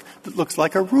artwork that looks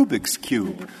like a Rubik's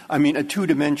Cube. I mean, a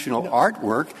two-dimensional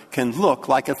artwork can look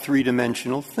like a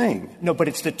three-dimensional thing. No, but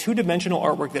it's the two-dimensional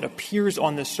artwork that appears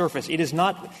on the surface. It's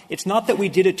not that we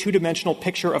did a two-dimensional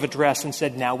picture of a dress and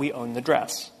said, now we own the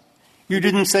dress. You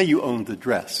didn't say you owned the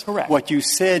dress. Correct. What you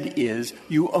said is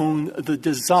you own the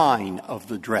design of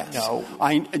the dress. No.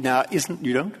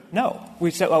 You don't? No. We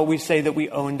say that we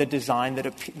own the design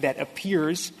that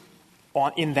appears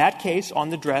in that case on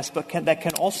the dress, but that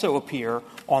can also appear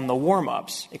on the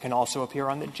warm-ups. It can also appear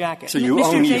on the jacket. So you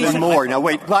own even more. Now,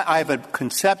 wait, I have a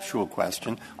conceptual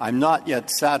question. I'm not yet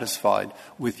satisfied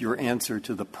with your answer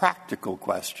to the practical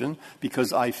question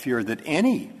because I fear that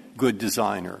any good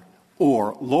designer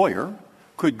or lawyer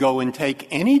could go and take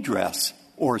any dress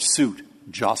or suit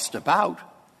just about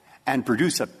and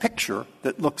produce a picture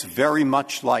that looks very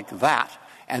much like that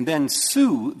and then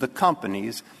sue the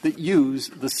companies that use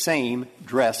the same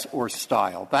dress or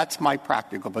style. That's my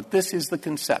practical, but this is the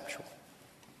conceptual.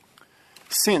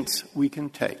 Since we can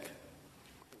take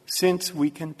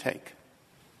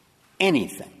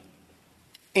anything,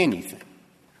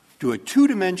 do a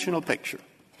two-dimensional picture,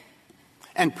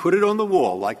 and put it on the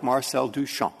wall like Marcel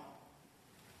Duchamp.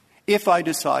 If I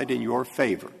decide in your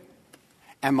favor,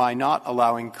 am I not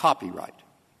allowing copyright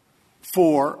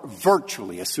for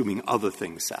virtually, assuming other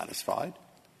things satisfied,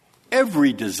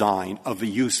 every design of a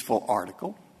useful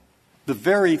article, the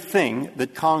very thing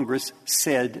that Congress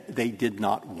said they did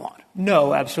not want?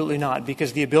 No, absolutely not,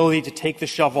 because the ability to take the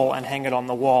shovel and hang it on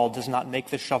the wall does not make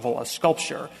the shovel a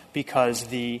sculpture, because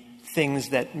the things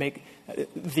that make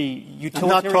the utilitarian I'm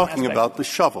not talking aspect. about the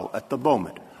shovel at the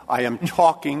moment. I am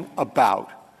talking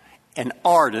about an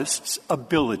artist's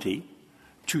ability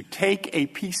to take a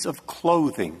piece of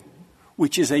clothing,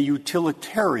 which is a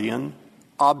utilitarian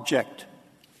object,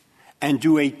 and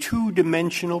do a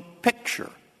two-dimensional picture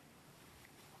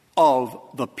of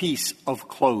the piece of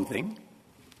clothing,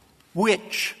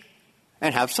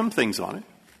 and have some things on it,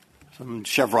 some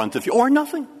chevrons, or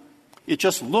nothing. It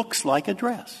just looks like a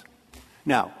dress.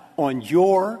 Now, on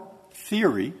your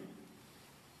theory,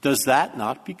 does that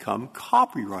not become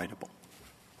copyrightable?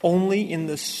 Only in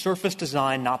the surface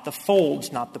design, not the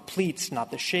folds, not the pleats,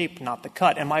 not the shape, not the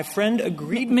cut. And my friend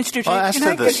agreed. Mr.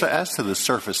 As to the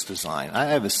surface design, I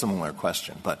have a similar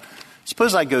question. But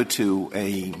suppose I go to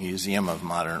a museum of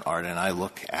modern art and I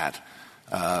look at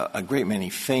a great many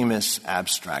famous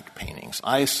abstract paintings.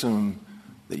 I assume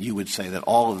that you would say that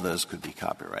all of those could be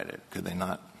copyrighted. Could they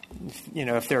not?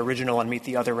 If they're original and meet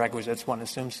the other requisites, one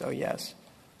assumes so, yes.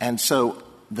 And so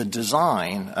the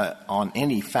design on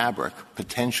any fabric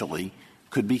potentially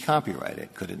could be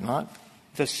copyrighted, could it not?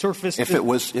 The surface.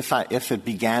 If it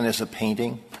began as a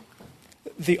painting,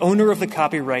 the owner of the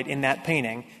copyright in that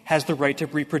painting has the right to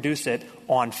reproduce it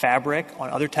on fabric, on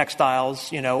other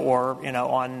textiles, or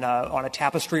on a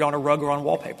tapestry, on a rug, or on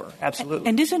wallpaper. Absolutely.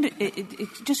 And isn't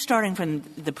it just starting from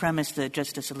the premise that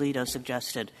Justice Alito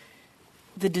suggested?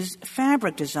 The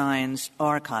fabric designs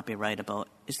are copyrightable.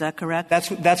 Is that correct?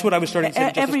 That's what I was starting to say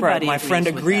to Justice Breyer. My friend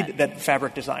agreed that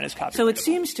fabric design is copyrightable. So it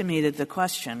seems to me that the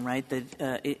question, right,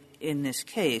 that in this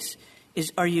case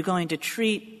is, are you going to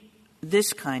treat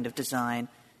this kind of design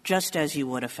just as you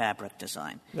would a fabric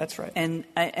design? That's right. And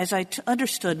as I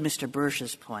understood Mr.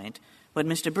 Bursch's point, what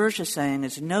Mr. Bursch is saying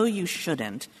is, no, you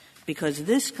shouldn't, because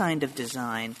this kind of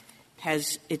design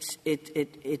has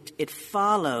it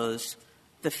follows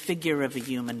the figure of a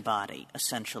human body,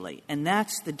 essentially. And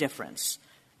that's the difference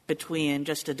between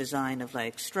just a design of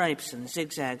like stripes and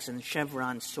zigzags and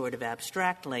chevrons sort of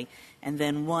abstractly, and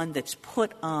then one that's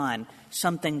put on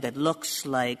something that looks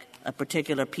like a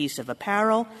particular piece of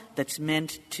apparel that's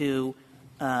meant to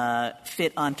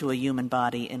fit onto a human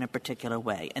body in a particular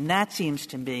way. And that seems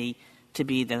to me to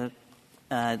be the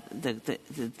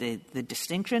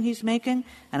distinction he's making,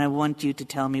 and I want you to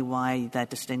tell me why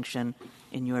that distinction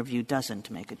in your view, doesn't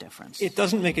make a difference? It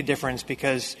doesn't make a difference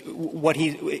because what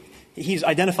he's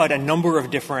identified a number of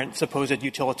different supposed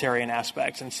utilitarian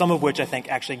aspects, and some of which I think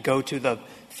actually go to the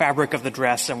fabric of the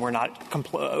dress and we're not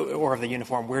or of the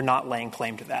uniform. We're not laying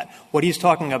claim to that. What he's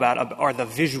talking about are the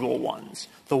visual ones,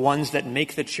 the ones that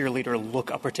make the cheerleader look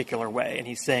a particular way. And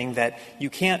he's saying that you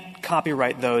can't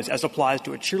copyright those as applies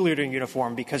to a cheerleader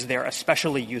uniform because they're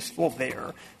especially useful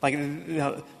there. Like,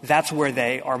 that's where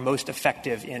they are most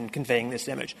effective in conveying this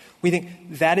image. We think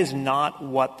that is not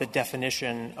what the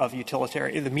definition of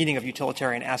the meaning of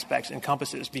utilitarian aspects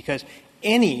encompasses, because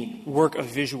any work of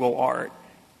visual art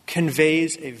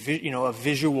conveys a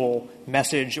visual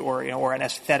message or an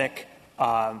aesthetic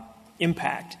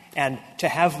impact. And to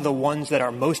have the ones that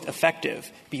are most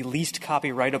effective be least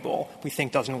copyrightable, we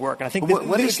think doesn't work. And I think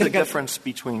what is the difference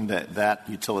between that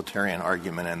utilitarian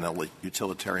argument and the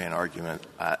utilitarian argument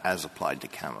as applied to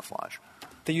camouflage?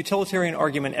 The utilitarian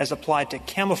argument as applied to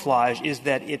camouflage is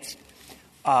that it's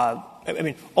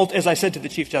as I said to the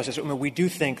Chief Justice, we do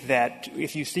think that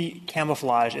if you see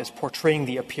camouflage as portraying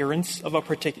the appearance of a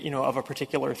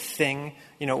particular thing,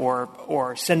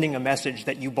 or sending a message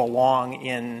that you belong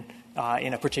in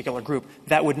a particular group,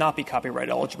 that would not be copyright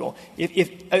eligible.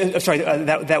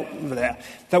 That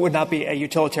would not be a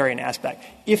utilitarian aspect.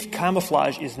 If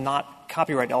camouflage is not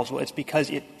copyright eligible, it's because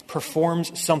it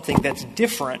performs something that's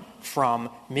different from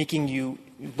making you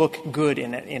look good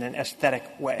in an aesthetic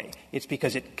way. It's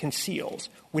because it conceals.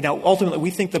 Ultimately, we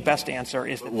think the best answer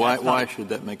is that why should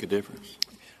that make a difference?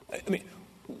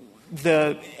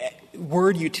 The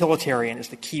word utilitarian is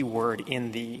the key word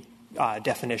in the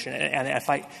definition, and if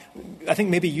I think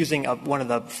maybe using one of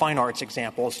the fine arts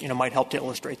examples, might help to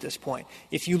illustrate this point.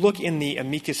 If you look in the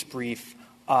amicus brief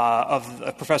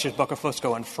of Professors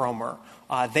Buccafosco and Fromer,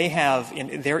 they have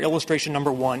in their illustration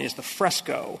number 1 is the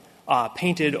fresco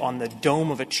painted on the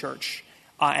dome of a church.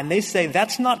 And they say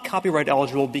that's not copyright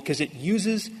eligible because it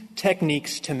uses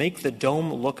techniques to make the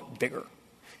dome look bigger.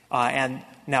 And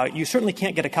now you certainly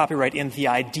can't get a copyright in the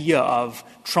idea of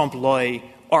trompe-l'oeil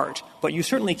art, but you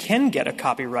certainly can get a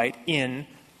copyright in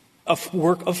a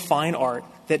work of fine art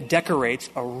that decorates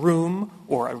a room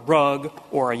or a rug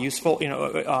or a useful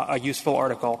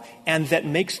article, and that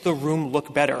makes the room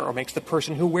look better or makes the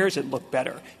person who wears it look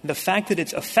better. And the fact that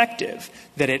it's effective,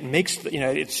 that it makes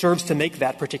it serves to make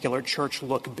that particular church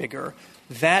look bigger,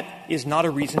 that is not a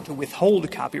reason to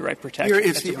withhold copyright protection. Here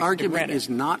is the argument is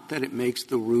not that it makes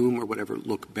the room or whatever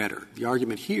look better. The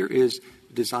argument here is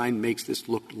the design makes this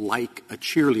look like a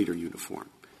cheerleader uniform,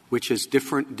 which has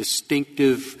different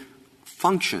distinctive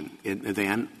function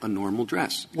than a normal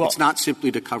dress. Well, it's not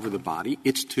simply to cover the body.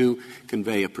 It's to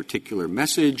convey a particular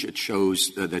message. It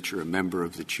shows that you're a member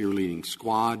of the cheerleading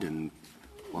squad. And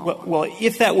Well,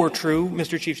 if that were true,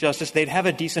 Mr. Chief Justice, they'd have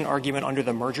a decent argument under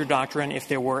the merger doctrine if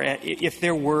there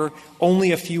were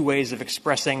only a few ways of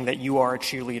expressing that you are a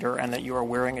cheerleader and that you are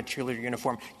wearing a cheerleader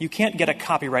uniform. You can't get a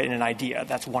copyright in an idea.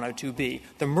 That's 102B.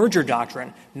 The merger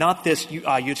doctrine, not this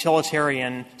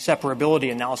utilitarian separability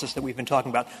analysis that we've been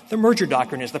talking about. The merger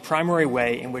doctrine is the primary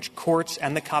way in which courts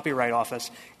and the Copyright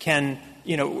Office can,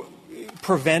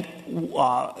 prevent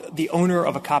the owner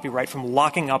of a copyright from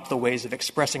locking up the ways of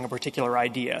expressing a particular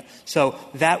idea. So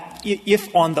that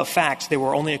if on the facts there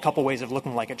were only a couple ways of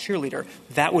looking like a cheerleader,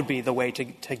 that would be the way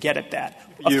to get at that.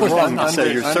 Of You're course, wrong to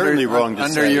say. You're certainly wrong to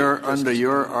say. Under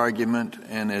your argument,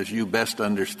 and as you best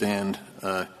understand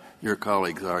your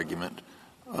colleague's argument,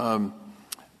 to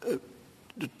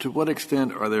what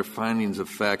extent are there findings of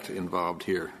fact involved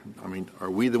here? I mean,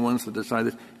 are we the ones that decide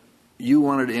this? You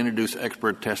wanted to introduce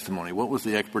expert testimony. What was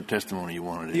the expert testimony you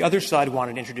wanted to The other side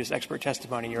wanted to introduce expert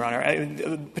testimony, Your Honor.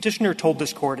 The petitioner told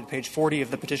this Court at page 40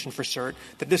 of the petition for cert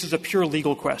that this is a pure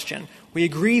legal question. We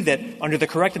agree that under the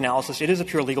correct analysis it is a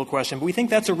pure legal question, but we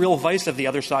think that's a real vice of the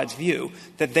other side's view,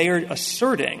 that they are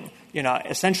asserting,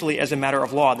 essentially as a matter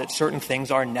of law, that certain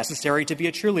things are necessary to be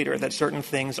a cheerleader, that certain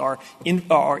things are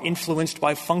influenced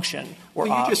by function or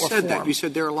you just said form. that. You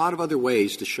said there are a lot of other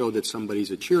ways to show that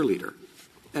somebody's a cheerleader.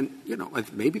 And,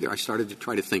 maybe I started to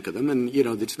try to think of them, and,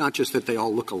 it's not just that they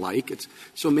all look alike.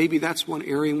 So maybe that's one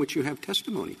area in which you have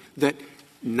testimony, that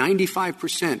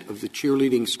 95% of the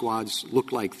cheerleading squads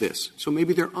look like this. So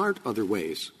maybe there aren't other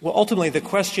ways. Well, ultimately, the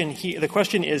question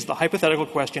is the hypothetical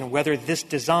question whether this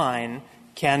design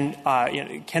can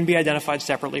be identified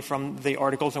separately from the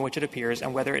articles in which it appears,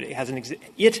 and whether it has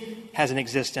an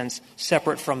existence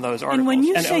separate from those articles. And when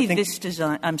you say this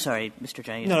design, I'm sorry, Mr.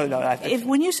 Jay. No.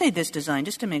 When you say this design,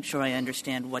 just to make sure I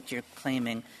understand what you're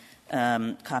claiming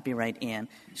copyright in.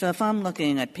 So if I'm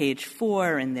looking at page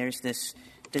 4 and there's this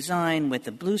design with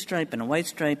a blue stripe and a white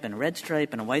stripe and a red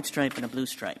stripe and a white stripe and a blue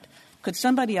stripe, Could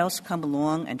somebody else come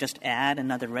along and just add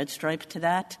another red stripe to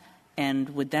that? And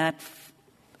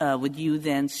would you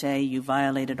then say you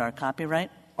violated our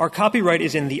copyright? Our copyright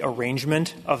is in the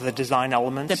arrangement of the design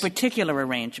elements. The particular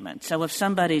arrangement. So if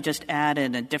somebody just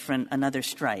added another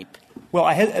stripe. Well,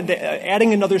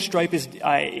 adding another stripe is,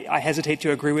 I hesitate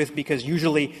to agree with, because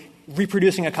usually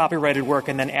reproducing a copyrighted work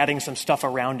and then adding some stuff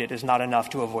around it is not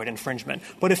enough to avoid infringement.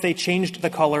 But if they changed the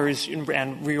colors and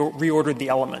reordered the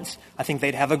elements, I think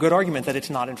they'd have a good argument that it's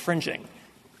not infringing.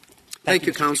 Thank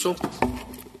you, counsel.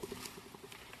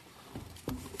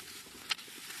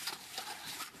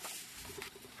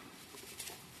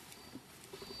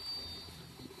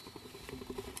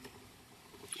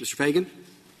 Mr. Fagan.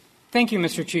 Thank you,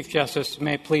 Mr. Chief Justice.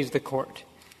 May it please the Court.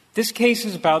 This case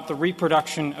is about the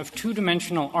reproduction of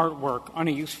two-dimensional artwork on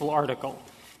a useful article.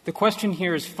 The question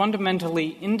here is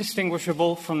fundamentally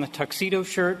indistinguishable from the tuxedo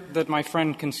shirt that my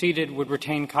friend conceded would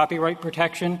retain copyright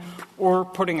protection, or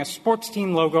putting a sports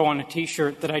team logo on a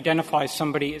T-shirt that identifies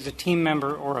somebody as a team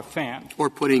member or a fan. Or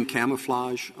putting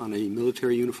camouflage on a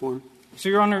military uniform. So,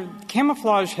 Your Honor,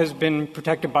 camouflage has been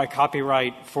protected by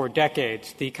copyright for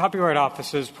decades. The Copyright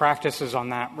Office's practices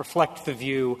on that reflect the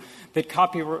view that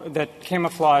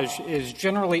camouflage is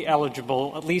generally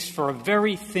eligible, at least for a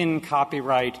very thin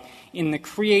copyright, in the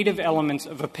creative elements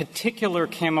of a particular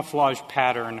camouflage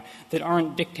pattern that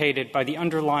aren't dictated by the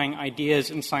underlying ideas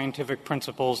and scientific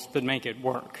principles that make it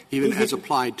work. Even as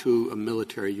applied to a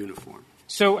military uniform.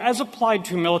 So, as applied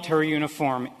to a military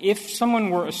uniform, if someone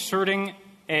were asserting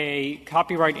a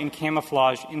copyright in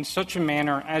camouflage in such a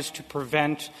manner as to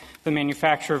prevent the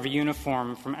manufacturer of a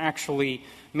uniform from actually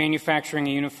manufacturing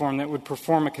a uniform that would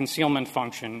perform a concealment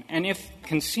function. And if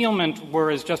concealment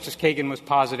were, as Justice Kagan was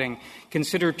positing,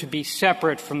 considered to be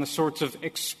separate from the sorts of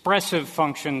expressive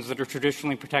functions that are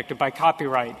traditionally protected by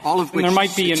copyright, all of which there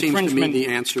might be infringement. Seems to me the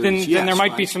answer is yes, then there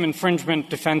might be some infringement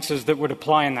defenses that would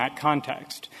apply in that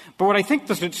context. But what I think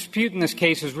the dispute in this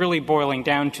case is really boiling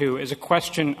down to is a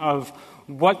question of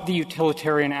what the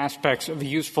utilitarian aspects of a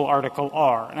useful article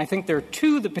are. And I think there are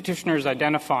two the petitioner is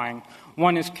identifying.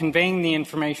 One is conveying the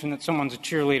information that someone's a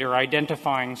cheerleader,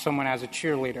 identifying someone as a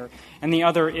cheerleader. And the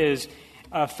other is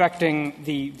affecting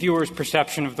the viewer's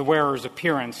perception of the wearer's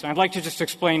appearance. And I'd like to just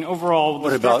explain overall.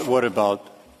 What about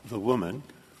the woman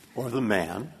or the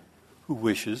man who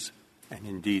wishes, and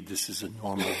indeed this is a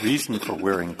normal reason for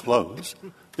wearing clothes,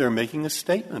 they're making a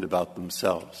statement about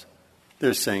themselves.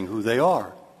 They're saying who they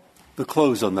are. The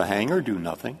clothes on the hanger do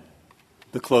nothing.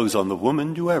 The clothes on the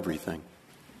woman do everything.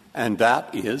 And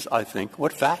that is, I think,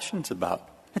 what fashion's about.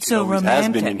 It's so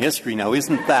romantic. Has been in history. Now,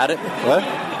 isn't that it?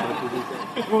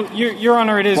 What? Well, Your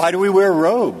Honor, it is. Why do we wear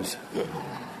robes?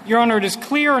 Your Honor, it is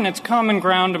clear and it's common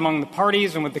ground among the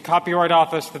parties and with the Copyright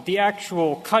Office that the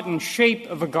actual cut and shape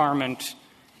of a garment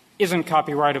isn't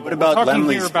copyrightable.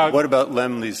 What about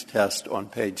Lemley's test on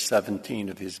page 17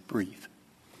 of his brief?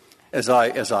 As I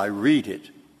read it,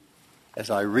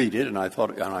 and I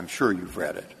thought, and I'm sure you've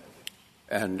read it,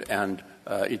 and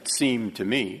it seemed to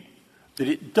me that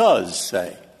it does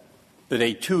say that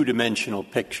a two-dimensional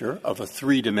picture of a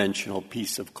three-dimensional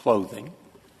piece of clothing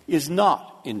is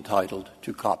not entitled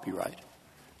to copyright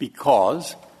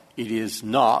because it is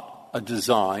not a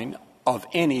design of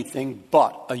anything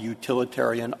but a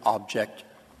utilitarian object,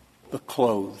 the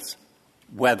clothes,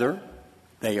 whether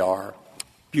they are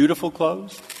beautiful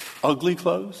clothes, ugly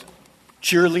clothes,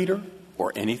 cheerleader,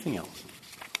 or anything else.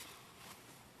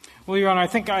 Well, Your Honor, I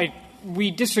think we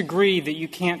disagree that you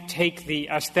can't take the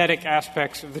aesthetic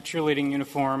aspects of the cheerleading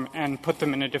uniform and put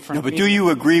them in a different medium. Do you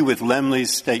agree with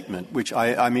Lemley's statement, which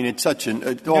I mean, it's such all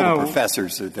the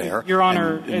professors are there. Your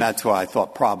Honor. And that's why I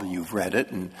thought probably you've read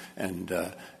it, and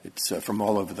it's from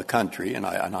all over the country, and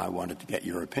I wanted to get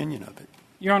your opinion of it.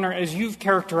 Your Honor, as you've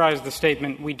characterized the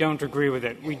statement, we don't agree with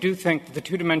it. We do think that the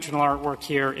two-dimensional artwork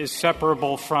here is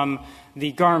separable from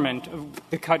the garment,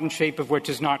 the cut and shape of which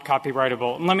is not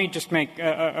copyrightable. And let me just make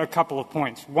a couple of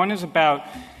points. One is about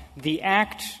the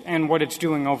act and what it's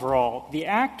doing overall. The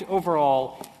act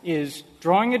overall is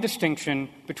drawing a distinction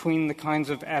between the kinds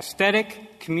of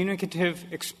aesthetic, communicative,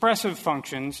 expressive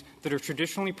functions that are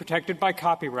traditionally protected by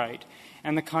copyright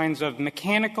and the kinds of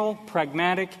mechanical,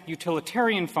 pragmatic,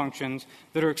 utilitarian functions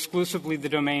that are exclusively the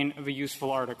domain of a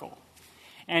useful article.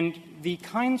 And the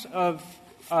kinds of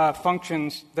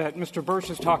functions that Mr. Birch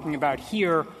is talking about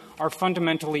here are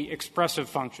fundamentally expressive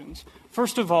functions.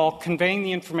 First of all, conveying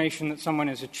the information that someone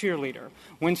is a cheerleader.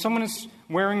 When someone is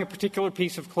wearing a particular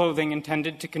piece of clothing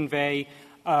intended to convey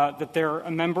that they're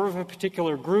a member of a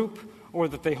particular group or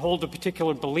that they hold a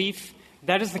particular belief,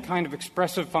 That is the kind of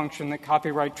expressive function that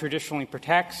copyright traditionally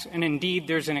protects, and indeed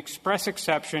there's an express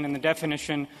exception in the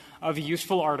definition of a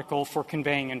useful article for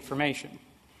conveying information.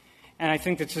 And I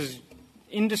think this is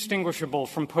indistinguishable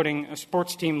from putting a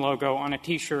sports team logo on a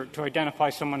T-shirt to identify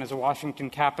someone as a Washington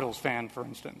Capitals fan, for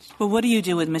instance. Well, what do you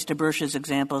do with Mr. Bursch's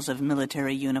examples of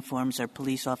military uniforms or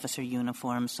police officer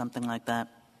uniforms, something like that?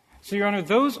 So, Your Honor,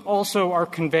 those also are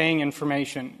conveying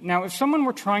information. Now, if someone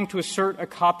were trying to assert a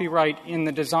copyright in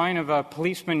the design of a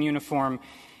policeman uniform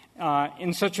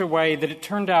in such a way that it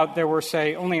turned out there were,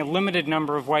 say, only a limited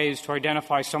number of ways to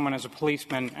identify someone as a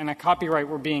policeman, and a copyright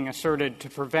were being asserted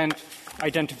to prevent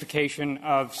identification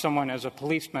of someone as a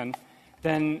policeman,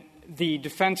 then the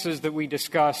defenses that we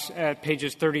discuss at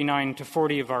pages 39 to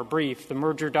 40 of our brief, the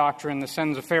merger doctrine, the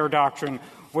sens affaire doctrine,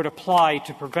 would apply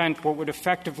to prevent what would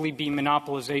effectively be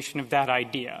monopolization of that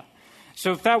idea.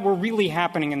 So if that were really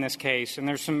happening in this case, and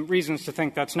there's some reasons to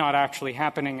think that's not actually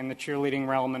happening in the cheerleading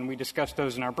realm, and we discussed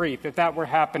those in our brief, if that were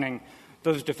happening,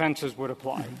 those defenses would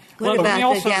apply. What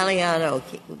about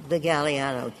the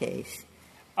Galliano case?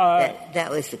 That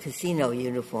was the casino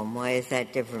uniform. Why is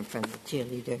that different from the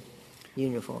cheerleader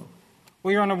uniform?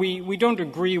 Well, Your Honor, we don't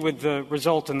agree with the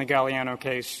result in the Galliano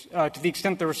case. To the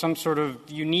extent there was some sort of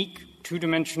unique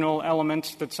two-dimensional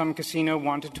elements that some casino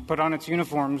wanted to put on its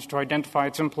uniforms to identify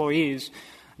its employees,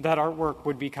 that artwork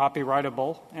would be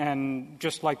copyrightable, and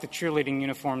just like the cheerleading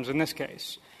uniforms in this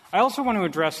case. I also want to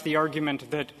address the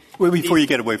argument that — Well, before you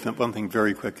get away from one thing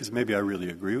very quick, because maybe I really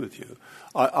agree with you.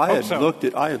 I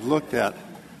had looked at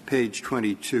page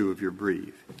 22 of your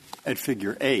brief, at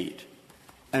figure 8,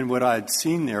 and what I had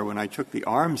seen there when I took the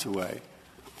arms away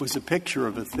was a picture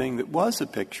of a thing that was a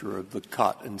picture of the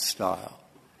cut and style,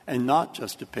 and not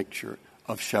just a picture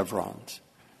of chevrons.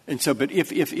 And so, but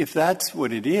if that's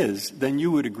what it is, then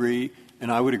you would agree,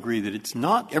 and I would agree that it's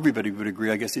not — everybody would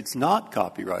agree, I guess, it's not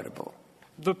copyrightable.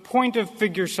 The point of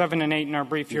Figure 7 and 8 in our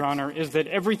brief, Your Honor, is that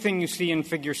everything you see in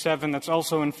Figure 7 that's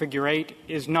also in Figure 8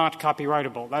 is not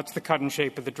copyrightable. That's the cut and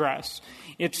shape of the dress.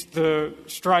 It's the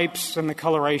stripes and the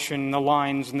coloration, the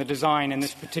lines and the design in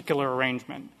this particular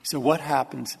arrangement. So what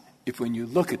happens if, when you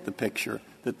look at the picture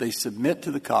that they submit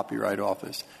to the Copyright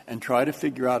Office and try to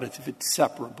figure out if it's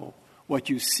separable, what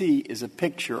you see is a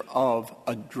picture of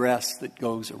a dress that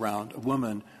goes around a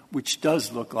woman, which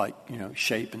does look like,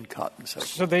 shape and cut and so forth.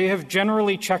 So they have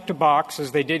generally checked a box,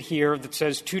 as they did here, that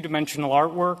says two-dimensional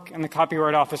artwork, and the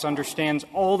Copyright Office understands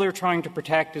all they're trying to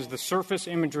protect is the surface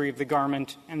imagery of the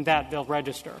garment, and that they'll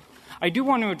register. I do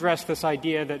want to address this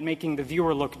idea that making the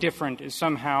viewer look different is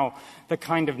somehow the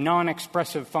kind of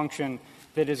non-expressive function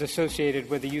that is associated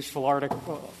with a useful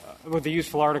article,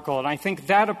 and I think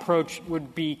that approach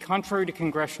would be contrary to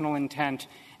congressional intent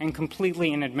and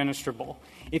completely inadministrable.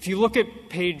 If you look at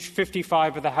page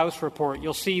 55 of the House report,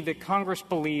 you'll see that Congress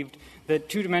believed that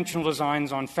two-dimensional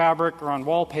designs on fabric or on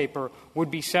wallpaper would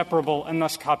be separable and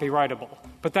thus copyrightable.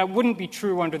 But that wouldn't be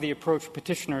true under the approach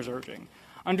petitioners urging.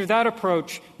 Under that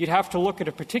approach, you'd have to look at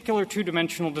a particular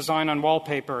two-dimensional design on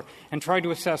wallpaper and try to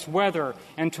assess whether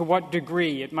and to what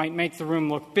degree it might make the room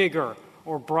look bigger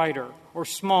or brighter or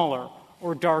smaller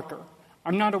or darker.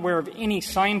 I'm not aware of any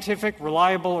scientific,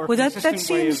 reliable, or consistent that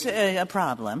seems a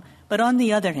problem. But on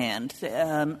the other hand,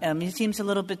 it seems a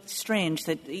little bit strange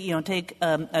that, take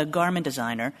a garment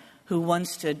designer who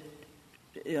wants to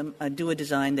do a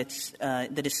design that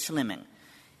is slimming.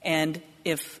 And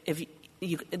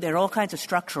there are all kinds of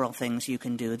structural things you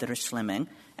can do that are slimming,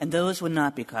 and those would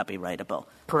not be copyrightable.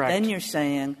 Correct. Then you're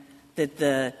saying that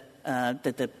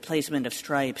the placement of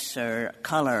stripes or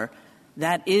color,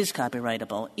 that is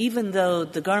copyrightable, even though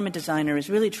the garment designer is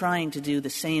really trying to do the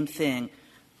same thing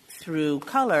through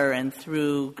color and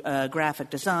through graphic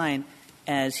design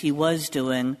as he was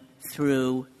doing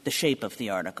through the shape of the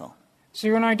article. So,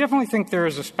 Your Honor, I definitely think there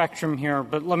is a spectrum here,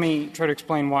 but let me try to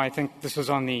explain why I think this is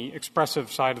on the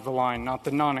expressive side of the line, not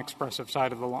the non-expressive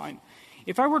side of the line.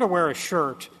 If I were to wear a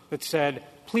shirt that said,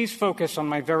 "Please focus on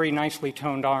my very nicely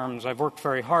toned arms, I've worked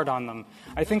very hard on them,"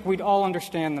 I think we'd all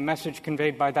understand the message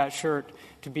conveyed by that shirt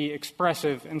to be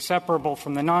expressive and separable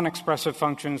from the non-expressive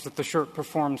functions that the shirt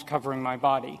performs covering my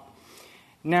body.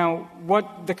 Now,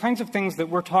 the kinds of things that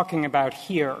we're talking about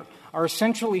here are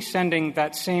essentially sending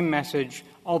that same message,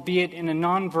 albeit in a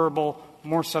nonverbal,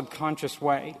 more subconscious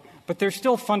way. But they're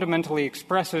still fundamentally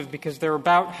expressive because they're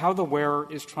about how the wearer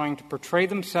is trying to portray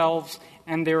themselves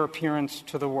and their appearance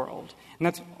to the world. And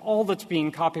that's all that's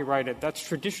being copyrighted. That's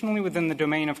traditionally within the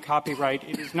domain of copyright.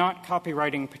 It is not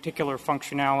copywriting particular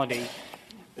functionality.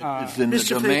 It's in the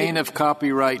domain of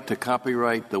copyright to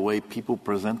copyright the way people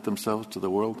present themselves to the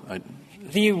world?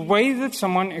 The way that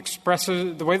someone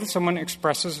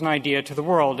expresses an idea to the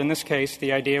world, in this case,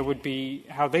 the idea would be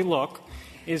how they look,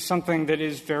 is something that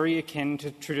is very akin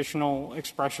to traditional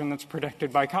expression that's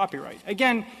protected by copyright.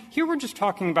 Again, here we're just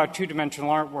talking about two-dimensional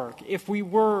artwork. If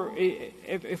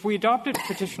we adopted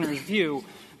petitioner's view,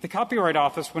 the Copyright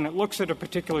Office, when it looks at a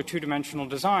particular two-dimensional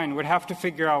design, would have to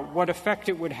figure out what effect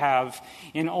it would have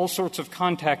in all sorts of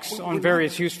contexts on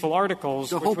various useful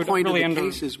articles. The whole point of the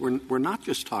case is we're not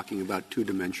just talking about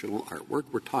two-dimensional artwork.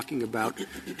 We're talking about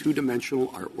two-dimensional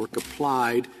artwork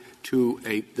applied to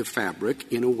the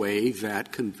fabric in a way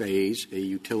that conveys a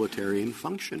utilitarian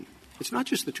function. It's not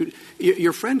just the two.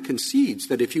 Your friend concedes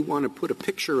that if you want to put a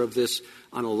picture of this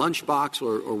on a lunchbox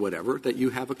or whatever, that you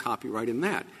have a copyright in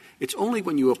that. It's only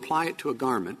when you apply it to a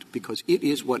garment, because it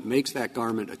is what makes that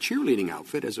garment a cheerleading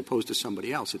outfit as opposed to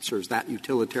somebody else. It serves that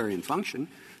utilitarian function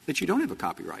that you don't have a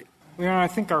copyright. I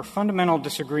think our fundamental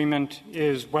disagreement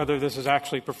is whether this is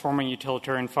actually performing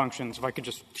utilitarian functions, if I could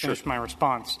just finish my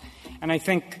response. And I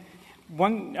think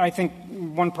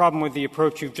one problem with the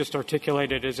approach you've just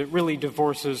articulated is it really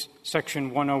divorces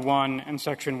Section 101 and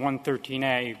Section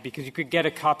 113A, because you could get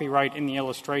a copyright in the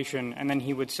illustration, and then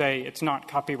he would say it's not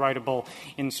copyrightable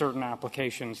in certain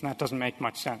applications, and that doesn't make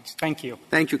much sense. Thank you.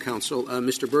 Thank you, counsel.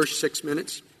 Mr. Bursch, 6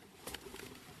 minutes.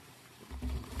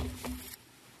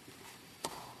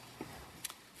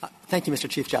 Thank you, Mr.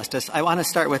 Chief Justice. I want to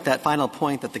start with that final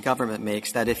point that the government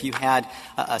makes, that if you had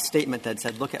a statement that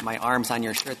said, look at my arms on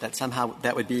your shirt, that somehow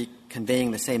that would be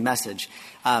conveying the same message.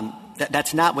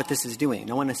 That's not what this is doing.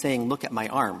 No one is saying, look at my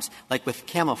arms. Like with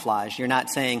camouflage, you're not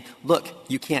saying, look,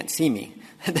 you can't see me.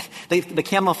 The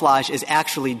camouflage is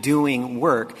actually doing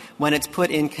work when it's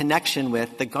put in connection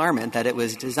with the garment that it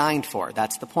was designed for.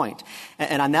 That's the point.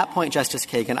 And on that point, Justice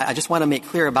Kagan, I just want to make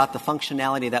clear about the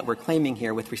functionality that we're claiming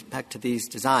here with respect to these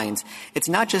designs. It's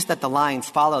not just that the lines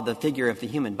follow the figure of the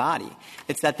human body.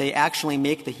 It's that they actually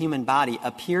make the human body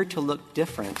appear to look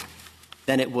different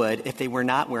than it would if they were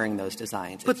not wearing those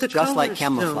designs. But it's just like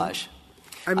camouflage.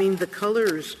 No. I mean, the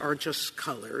colors are just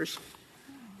colors.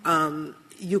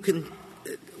 You can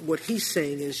what he's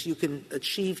saying is you can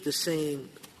achieve the same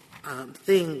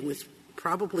thing with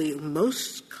probably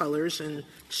most colors and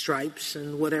stripes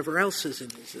and whatever else is in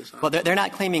this design. Well, they're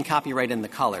not claiming copyright in the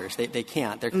colors. They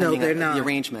can't. They're claiming they're not. The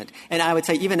arrangement. And I would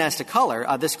say even as to color,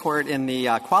 this Court in the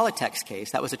Qualitex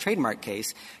case, that was a trademark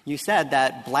case, you said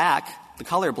that black, the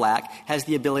color black, has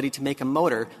the ability to make a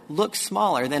motor look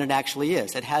smaller than it actually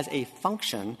is. It has a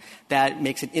function that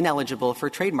makes it ineligible for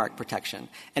trademark protection.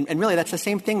 And really, that's the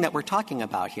same thing that we're talking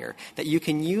about here, that you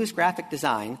can use graphic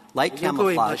design like camouflage.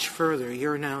 You're going much further.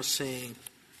 You're now saying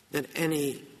that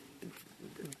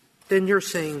then you're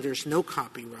saying there's no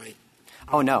copyright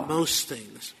on most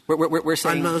things. We're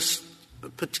saying on most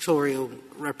pictorial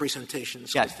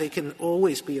representations. Yes. They can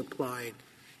always be applied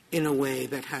in a way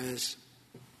that has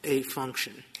a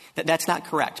function. That's not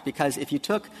correct, because if you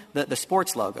took the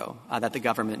sports logo that the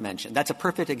government mentioned, that's a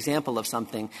perfect example of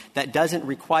something that doesn't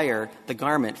require the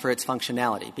garment for its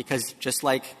functionality, because just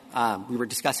like we were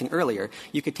discussing earlier,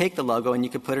 you could take the logo and you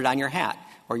could put it on your hat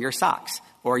or your socks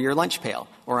or your lunch pail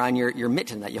or on your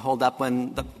mitten that you hold up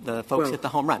when the folks hit the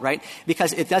home run, right?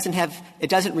 Because it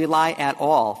doesn't rely at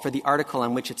all for the article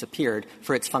on which it's appeared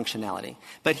for its functionality.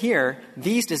 But here,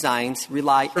 these designs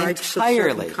rely entirely. Stripes of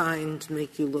certain kind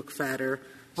make you look fatter.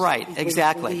 Right,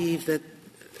 exactly. Believe that,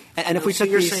 and if we took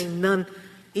you're these, saying none,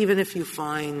 even if you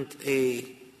find a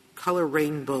color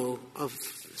rainbow of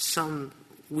some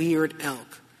weird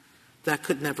elk, that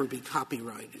could never be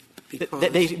copyrighted.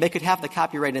 They could have the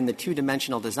copyright in the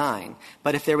two-dimensional design,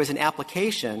 but if there was an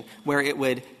application where it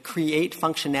would create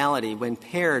functionality when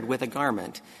paired with a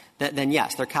garment, then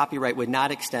yes, their copyright would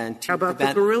not extend to How about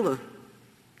the gorilla?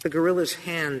 The gorilla's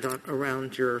hand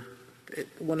around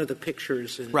one of the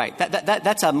pictures. Right.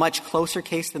 That's a much closer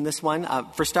case than this one.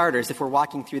 For starters, if we're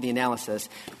walking through the analysis,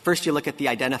 first you look at the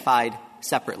identified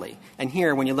separately. And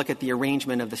here, when you look at the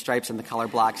arrangement of the stripes and the color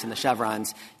blocks and the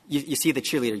chevrons, you see the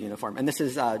cheerleader uniform. And this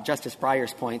is Justice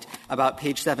Breyer's point about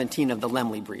page 17 of the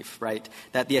Lemley brief, right,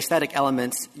 that the aesthetic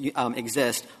elements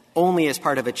exist only as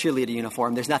part of a cheerleader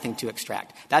uniform. There's nothing to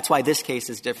extract. That's why this case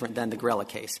is different than the gorilla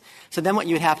case. So then what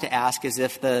you'd have to ask is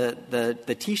if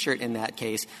the T-shirt in that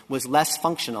case was less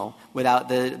functional without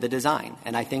the design.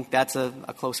 And I think that's a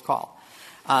close call.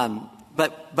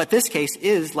 But this case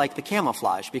is like the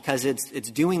camouflage because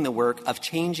it's doing the work of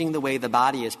changing the way the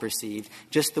body is perceived,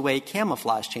 just the way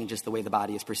camouflage changes the way the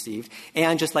body is perceived,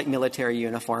 and just like military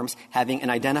uniforms, having an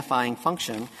identifying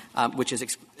function, which is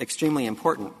extremely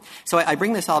important. So I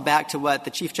bring this all back to what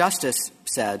the Chief Justice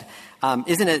said.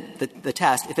 Isn't it the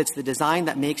test, if it's the design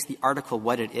that makes the article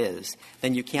what it is,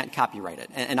 then you can't copyright it.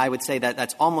 And I would say that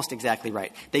that's almost exactly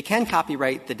right. They can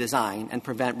copyright the design and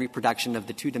prevent reproduction of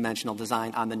the two-dimensional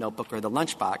design on the notebook or the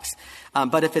lunchbox.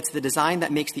 But if it's the design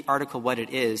that makes the article what it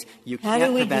is, you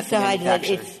can't prevent the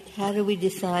manufacturer. How do we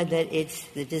decide that it's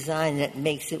the design that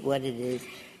makes it what it is,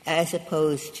 as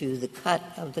opposed to the cut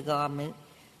of the garment,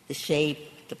 the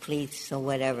shape, the pleats or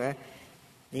whatever,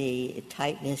 the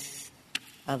tightness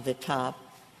of the top?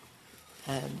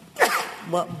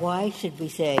 Why should we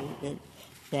say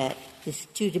that this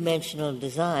two-dimensional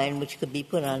design, which could be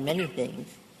put on many things,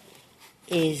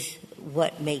 is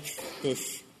what makes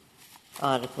this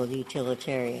article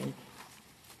utilitarian?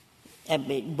 I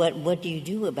mean, what do you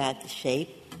do about the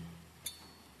shape?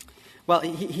 Well,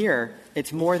 here,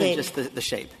 it's more than just the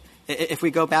shape. If we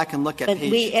go back and look at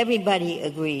everybody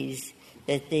agrees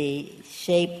that the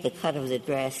shape, the cut of the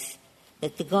dress,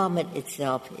 that the garment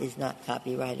itself is not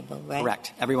copyrightable, right?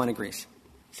 Correct. Everyone agrees.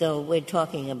 So we're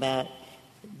talking about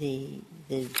the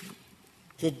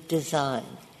design.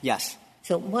 Yes.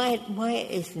 So why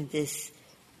isn't this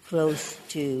close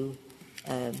to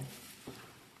a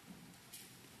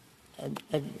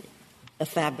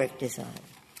fabric design?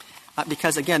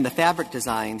 Because, again, the fabric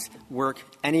designs work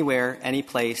anywhere, any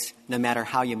place, no matter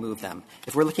how you move them.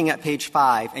 If we're looking at page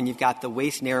 5 and you've got the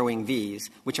waist-narrowing Vs,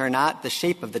 which are not the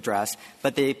shape of the dress,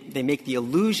 but they make the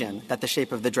illusion that the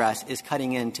shape of the dress is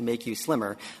cutting in to make you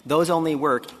slimmer, those only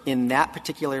work in that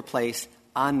particular place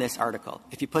on this article.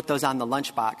 If you put those on the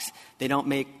lunchbox, they don't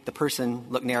make the person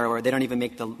look narrower. They don't even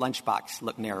make the lunchbox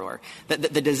look narrower.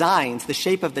 The designs, the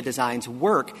shape of the designs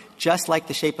work just like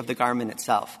the shape of the garment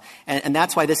itself. And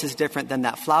that's why this is different than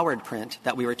that flowered print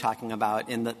that we were talking about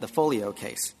in the folio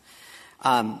case.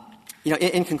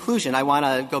 In conclusion, I want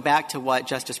to go back to what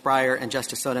Justice Breyer and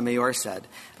Justice Sotomayor said,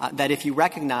 that if you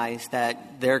recognize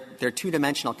that their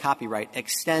two-dimensional copyright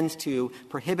extends to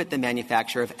prohibit the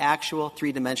manufacture of actual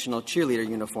three-dimensional cheerleader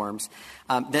uniforms,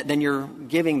 then you're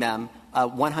giving them a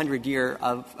 100-year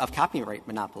of copyright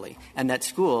monopoly, and that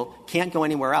school can't go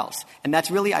anywhere else. And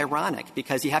that's really ironic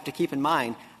because you have to keep in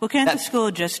mind — Well, can't the school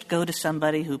just go to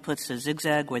somebody who puts a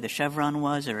zigzag where the chevron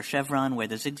was or a chevron where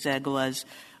the zigzag was,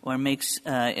 or makes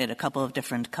it a couple of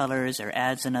different colors or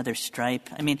adds another stripe?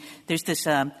 I mean, there's this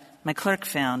my clerk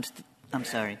found — I'm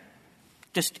sorry.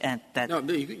 Just that — No,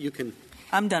 you can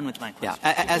 — I'm done with my question.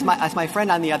 Yeah. As my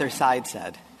friend on the other side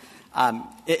said,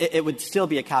 it would still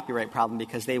be a copyright problem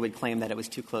because they would claim that it was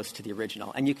too close to the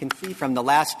original. And you can see from the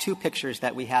last two pictures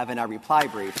that we have in our reply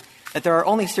brief that there are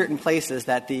only certain places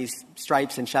that these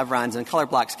stripes and chevrons and color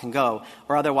blocks can go,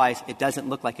 or otherwise it doesn't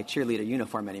look like a cheerleader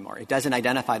uniform anymore. It doesn't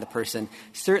identify the person,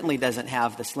 certainly doesn't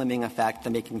have the slimming effect, the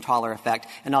making taller effect,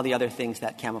 and all the other things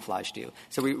that camouflage do.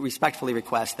 So we respectfully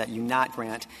request that you not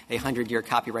grant a 100-year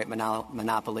copyright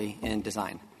monopoly in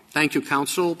design. Thank you,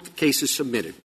 counsel. The case is submitted.